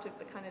part of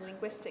the kind of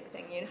linguistic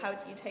thing. How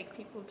do you take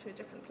people to a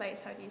different place?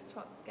 How do you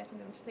start getting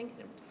them to think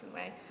in a different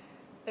way?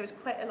 There was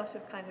quite a lot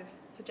of kind of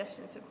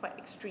suggestions that were quite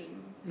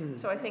extreme.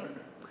 So I think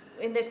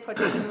in this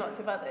project and lots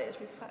of others,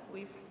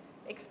 we've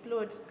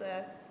explored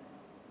the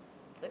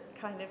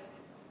kind of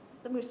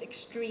the most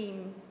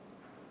extreme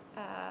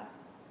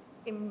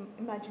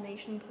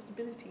imagination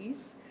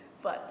possibilities,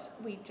 but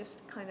we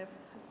just kind of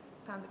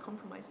found the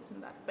compromises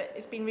in that. But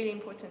it's been really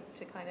important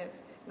to kind of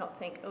not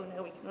think, oh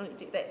no, we can only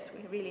do this.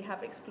 We really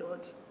have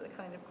explored the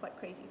kind of quite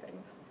crazy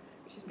things,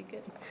 which has been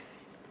good.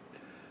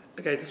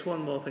 Okay, just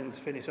one more thing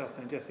to finish off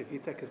then, Jesse, if you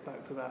take us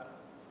back to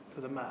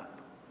the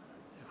map,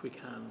 if we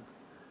can.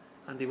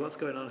 Andy, what's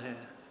going on here?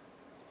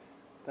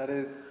 That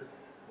is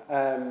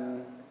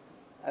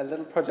a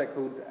little project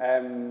called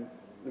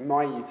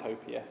My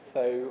Utopia.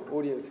 So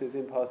audiences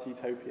in Paths to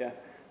Utopia,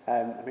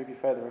 and maybe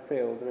further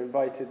afield, are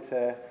invited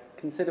to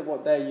consider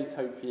what their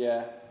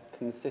utopia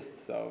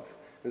consists of.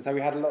 And so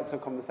we had lots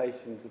of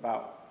conversations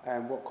about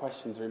what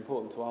questions are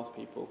important to ask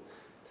people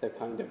to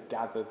kind of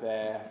gather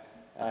their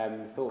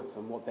thoughts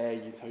on what their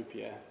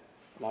utopia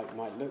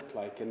might look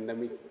like. And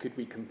then could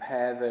we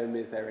compare them?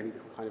 Is there any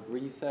kind of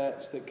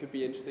research that could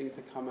be interesting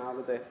to come out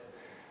of this?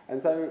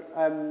 And so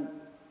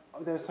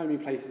there are so many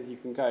places you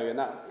can go, and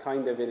that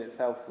kind of in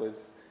itself was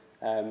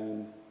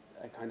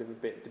kind of a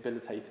bit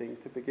debilitating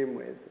to begin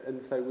with.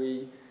 And so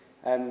we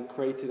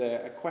created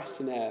a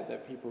questionnaire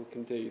that people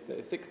can do that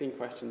is 16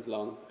 questions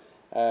long.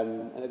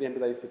 And at the end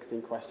of those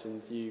 16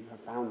 questions, you have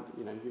found,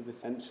 you've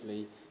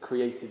essentially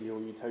created your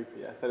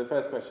utopia. So the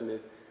first question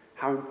is,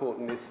 how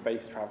important is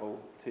space travel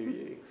to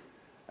you?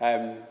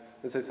 And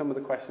so some of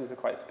the questions are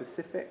quite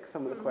specific,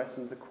 some of the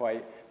questions are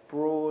quite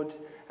broad,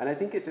 and I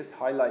think it just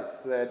highlights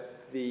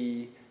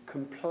the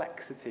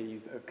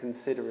complexities of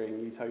considering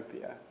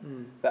utopia.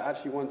 That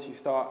actually once you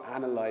start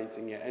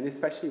analysing it, and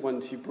especially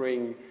once you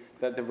bring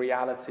the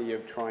reality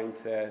of trying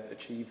to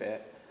achieve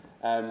it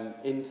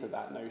into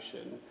that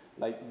notion,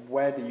 like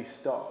where do you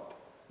stop?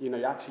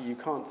 Actually you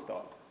can't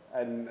stop,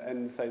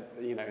 and so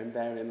and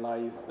therein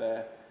lies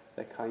the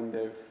kind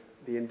of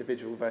the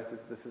individual versus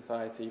the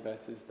society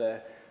versus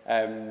the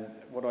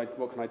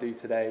what can I do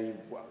today?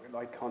 Well,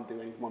 I can't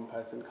do anything. One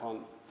person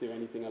can't do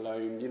anything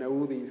alone.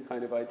 All these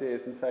kind of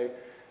ideas, and so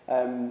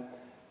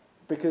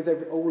because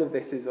all of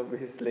this is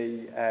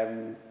obviously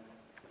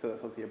so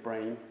that's obviously a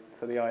brain.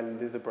 So the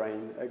island is a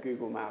brain, a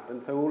Google map,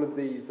 and so all of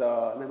these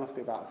are, and there must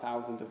be about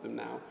 1,000 of them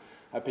now.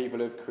 People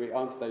have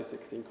answered those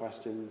 16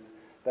 questions.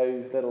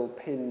 Those little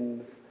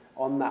pins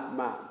on that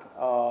map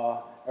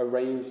are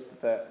arranged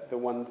that the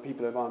ones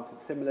people have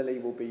answered similarly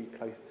will be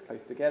close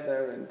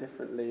together and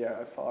differently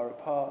are far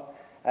apart.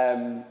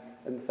 And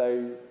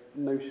so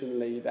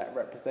notionally that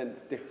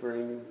represents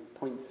differing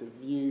points of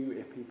view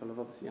if people have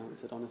obviously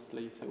answered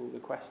honestly to all the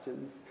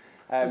questions.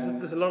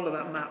 There's a lot of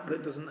that map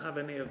that doesn't have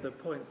any of the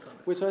points on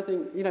it. Which I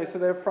think,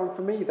 so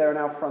for me, there are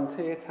now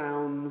frontier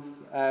towns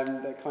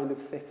that kind of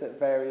sit at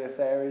various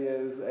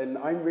areas, and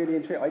I'm really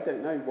intrigued. I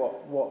don't know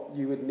what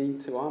you would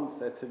need to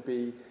answer to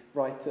be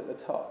right at the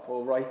top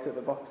or right at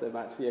the bottom.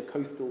 Actually, a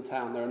coastal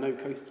town, there are no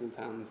coastal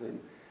towns in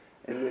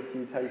this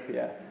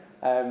utopia.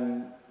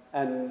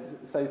 And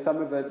so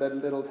some of the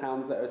little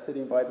towns that are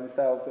sitting by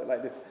themselves look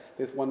like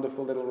this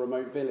wonderful little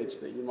remote village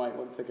that you might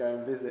want to go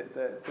and visit,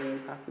 that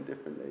things happen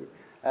differently.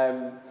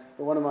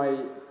 But one of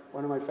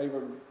my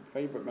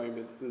favourite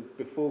moments was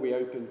before we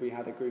opened. We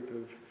had a group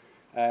of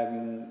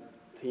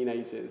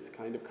teenagers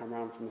kind of come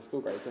around from the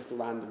school grade, just a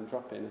random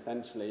drop-in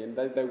essentially, and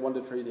they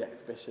wandered through the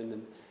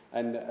exhibition,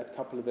 and a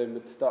couple of them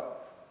had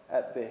stopped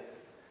at this,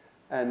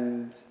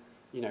 and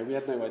we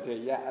had no idea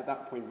yet at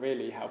that point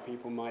really how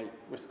people might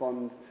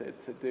respond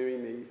to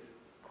doing these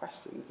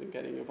questions and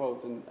getting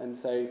involved, and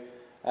so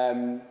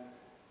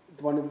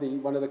one of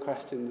the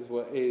questions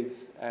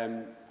is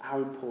how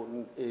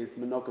important is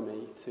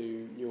monogamy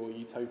to your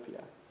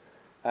utopia?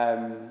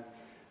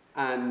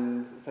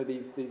 And so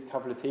these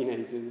couple of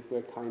teenagers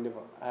were kind of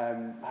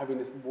having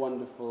this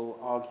wonderful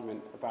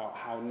argument about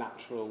how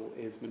natural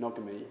is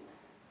monogamy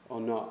or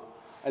not.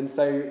 And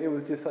so it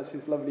was just such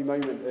this lovely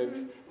moment of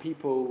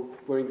people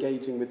were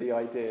engaging with the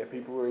idea,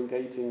 people were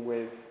engaging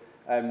with,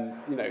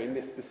 in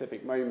this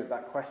specific moment,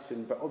 that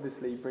question, but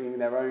obviously bringing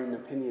their own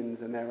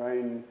opinions and their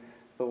own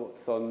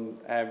thoughts on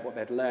what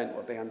they'd learned,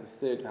 what they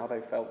understood, how they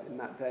felt in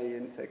that day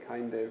into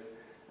kind of,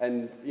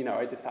 and,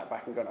 I just sat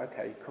back and gone,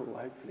 okay, cool,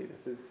 hopefully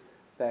this is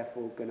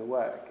therefore going to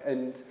work.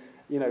 And,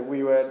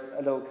 we were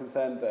a little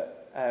concerned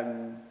that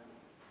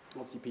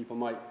obviously people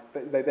might,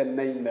 they then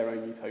name their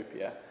own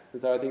utopia.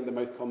 And so I think the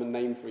most common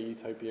name for a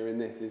utopia in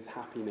this is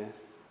happiness,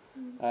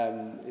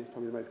 is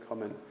probably the most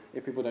common.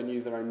 If people don't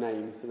use their own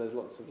names, so there's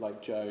lots of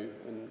like Joe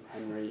and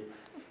Henry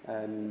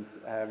and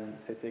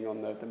sitting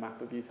on the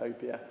map of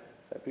utopia.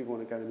 So if people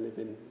want to go and live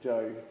in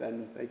Joe,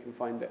 then they can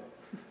find it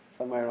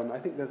somewhere on, I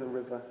think there's a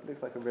river, it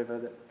looks like a river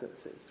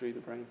that sits through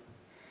the brain.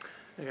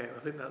 Okay, I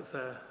think that's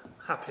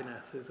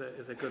happiness is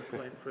a good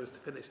point for us to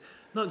finish.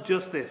 Not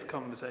just this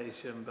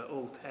conversation, but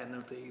all 10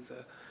 of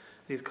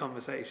these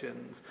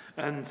conversations.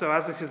 And so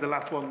as this is the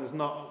last one, there's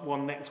not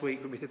one next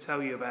week for me to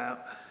tell you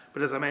about,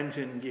 but as I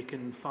mentioned, you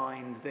can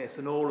find this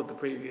and all of the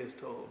previous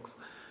talks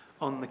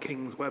on the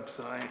King's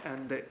website,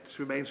 and it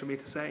remains for me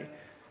to say,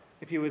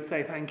 if you would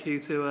say thank you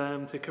to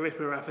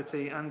Carissa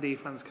Rafferty, Andy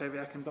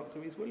Franskowiak and Dr.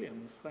 Rhys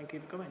Williams. Thank you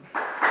for coming.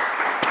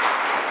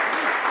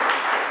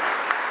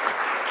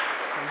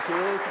 Thank you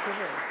all for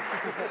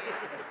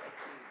coming.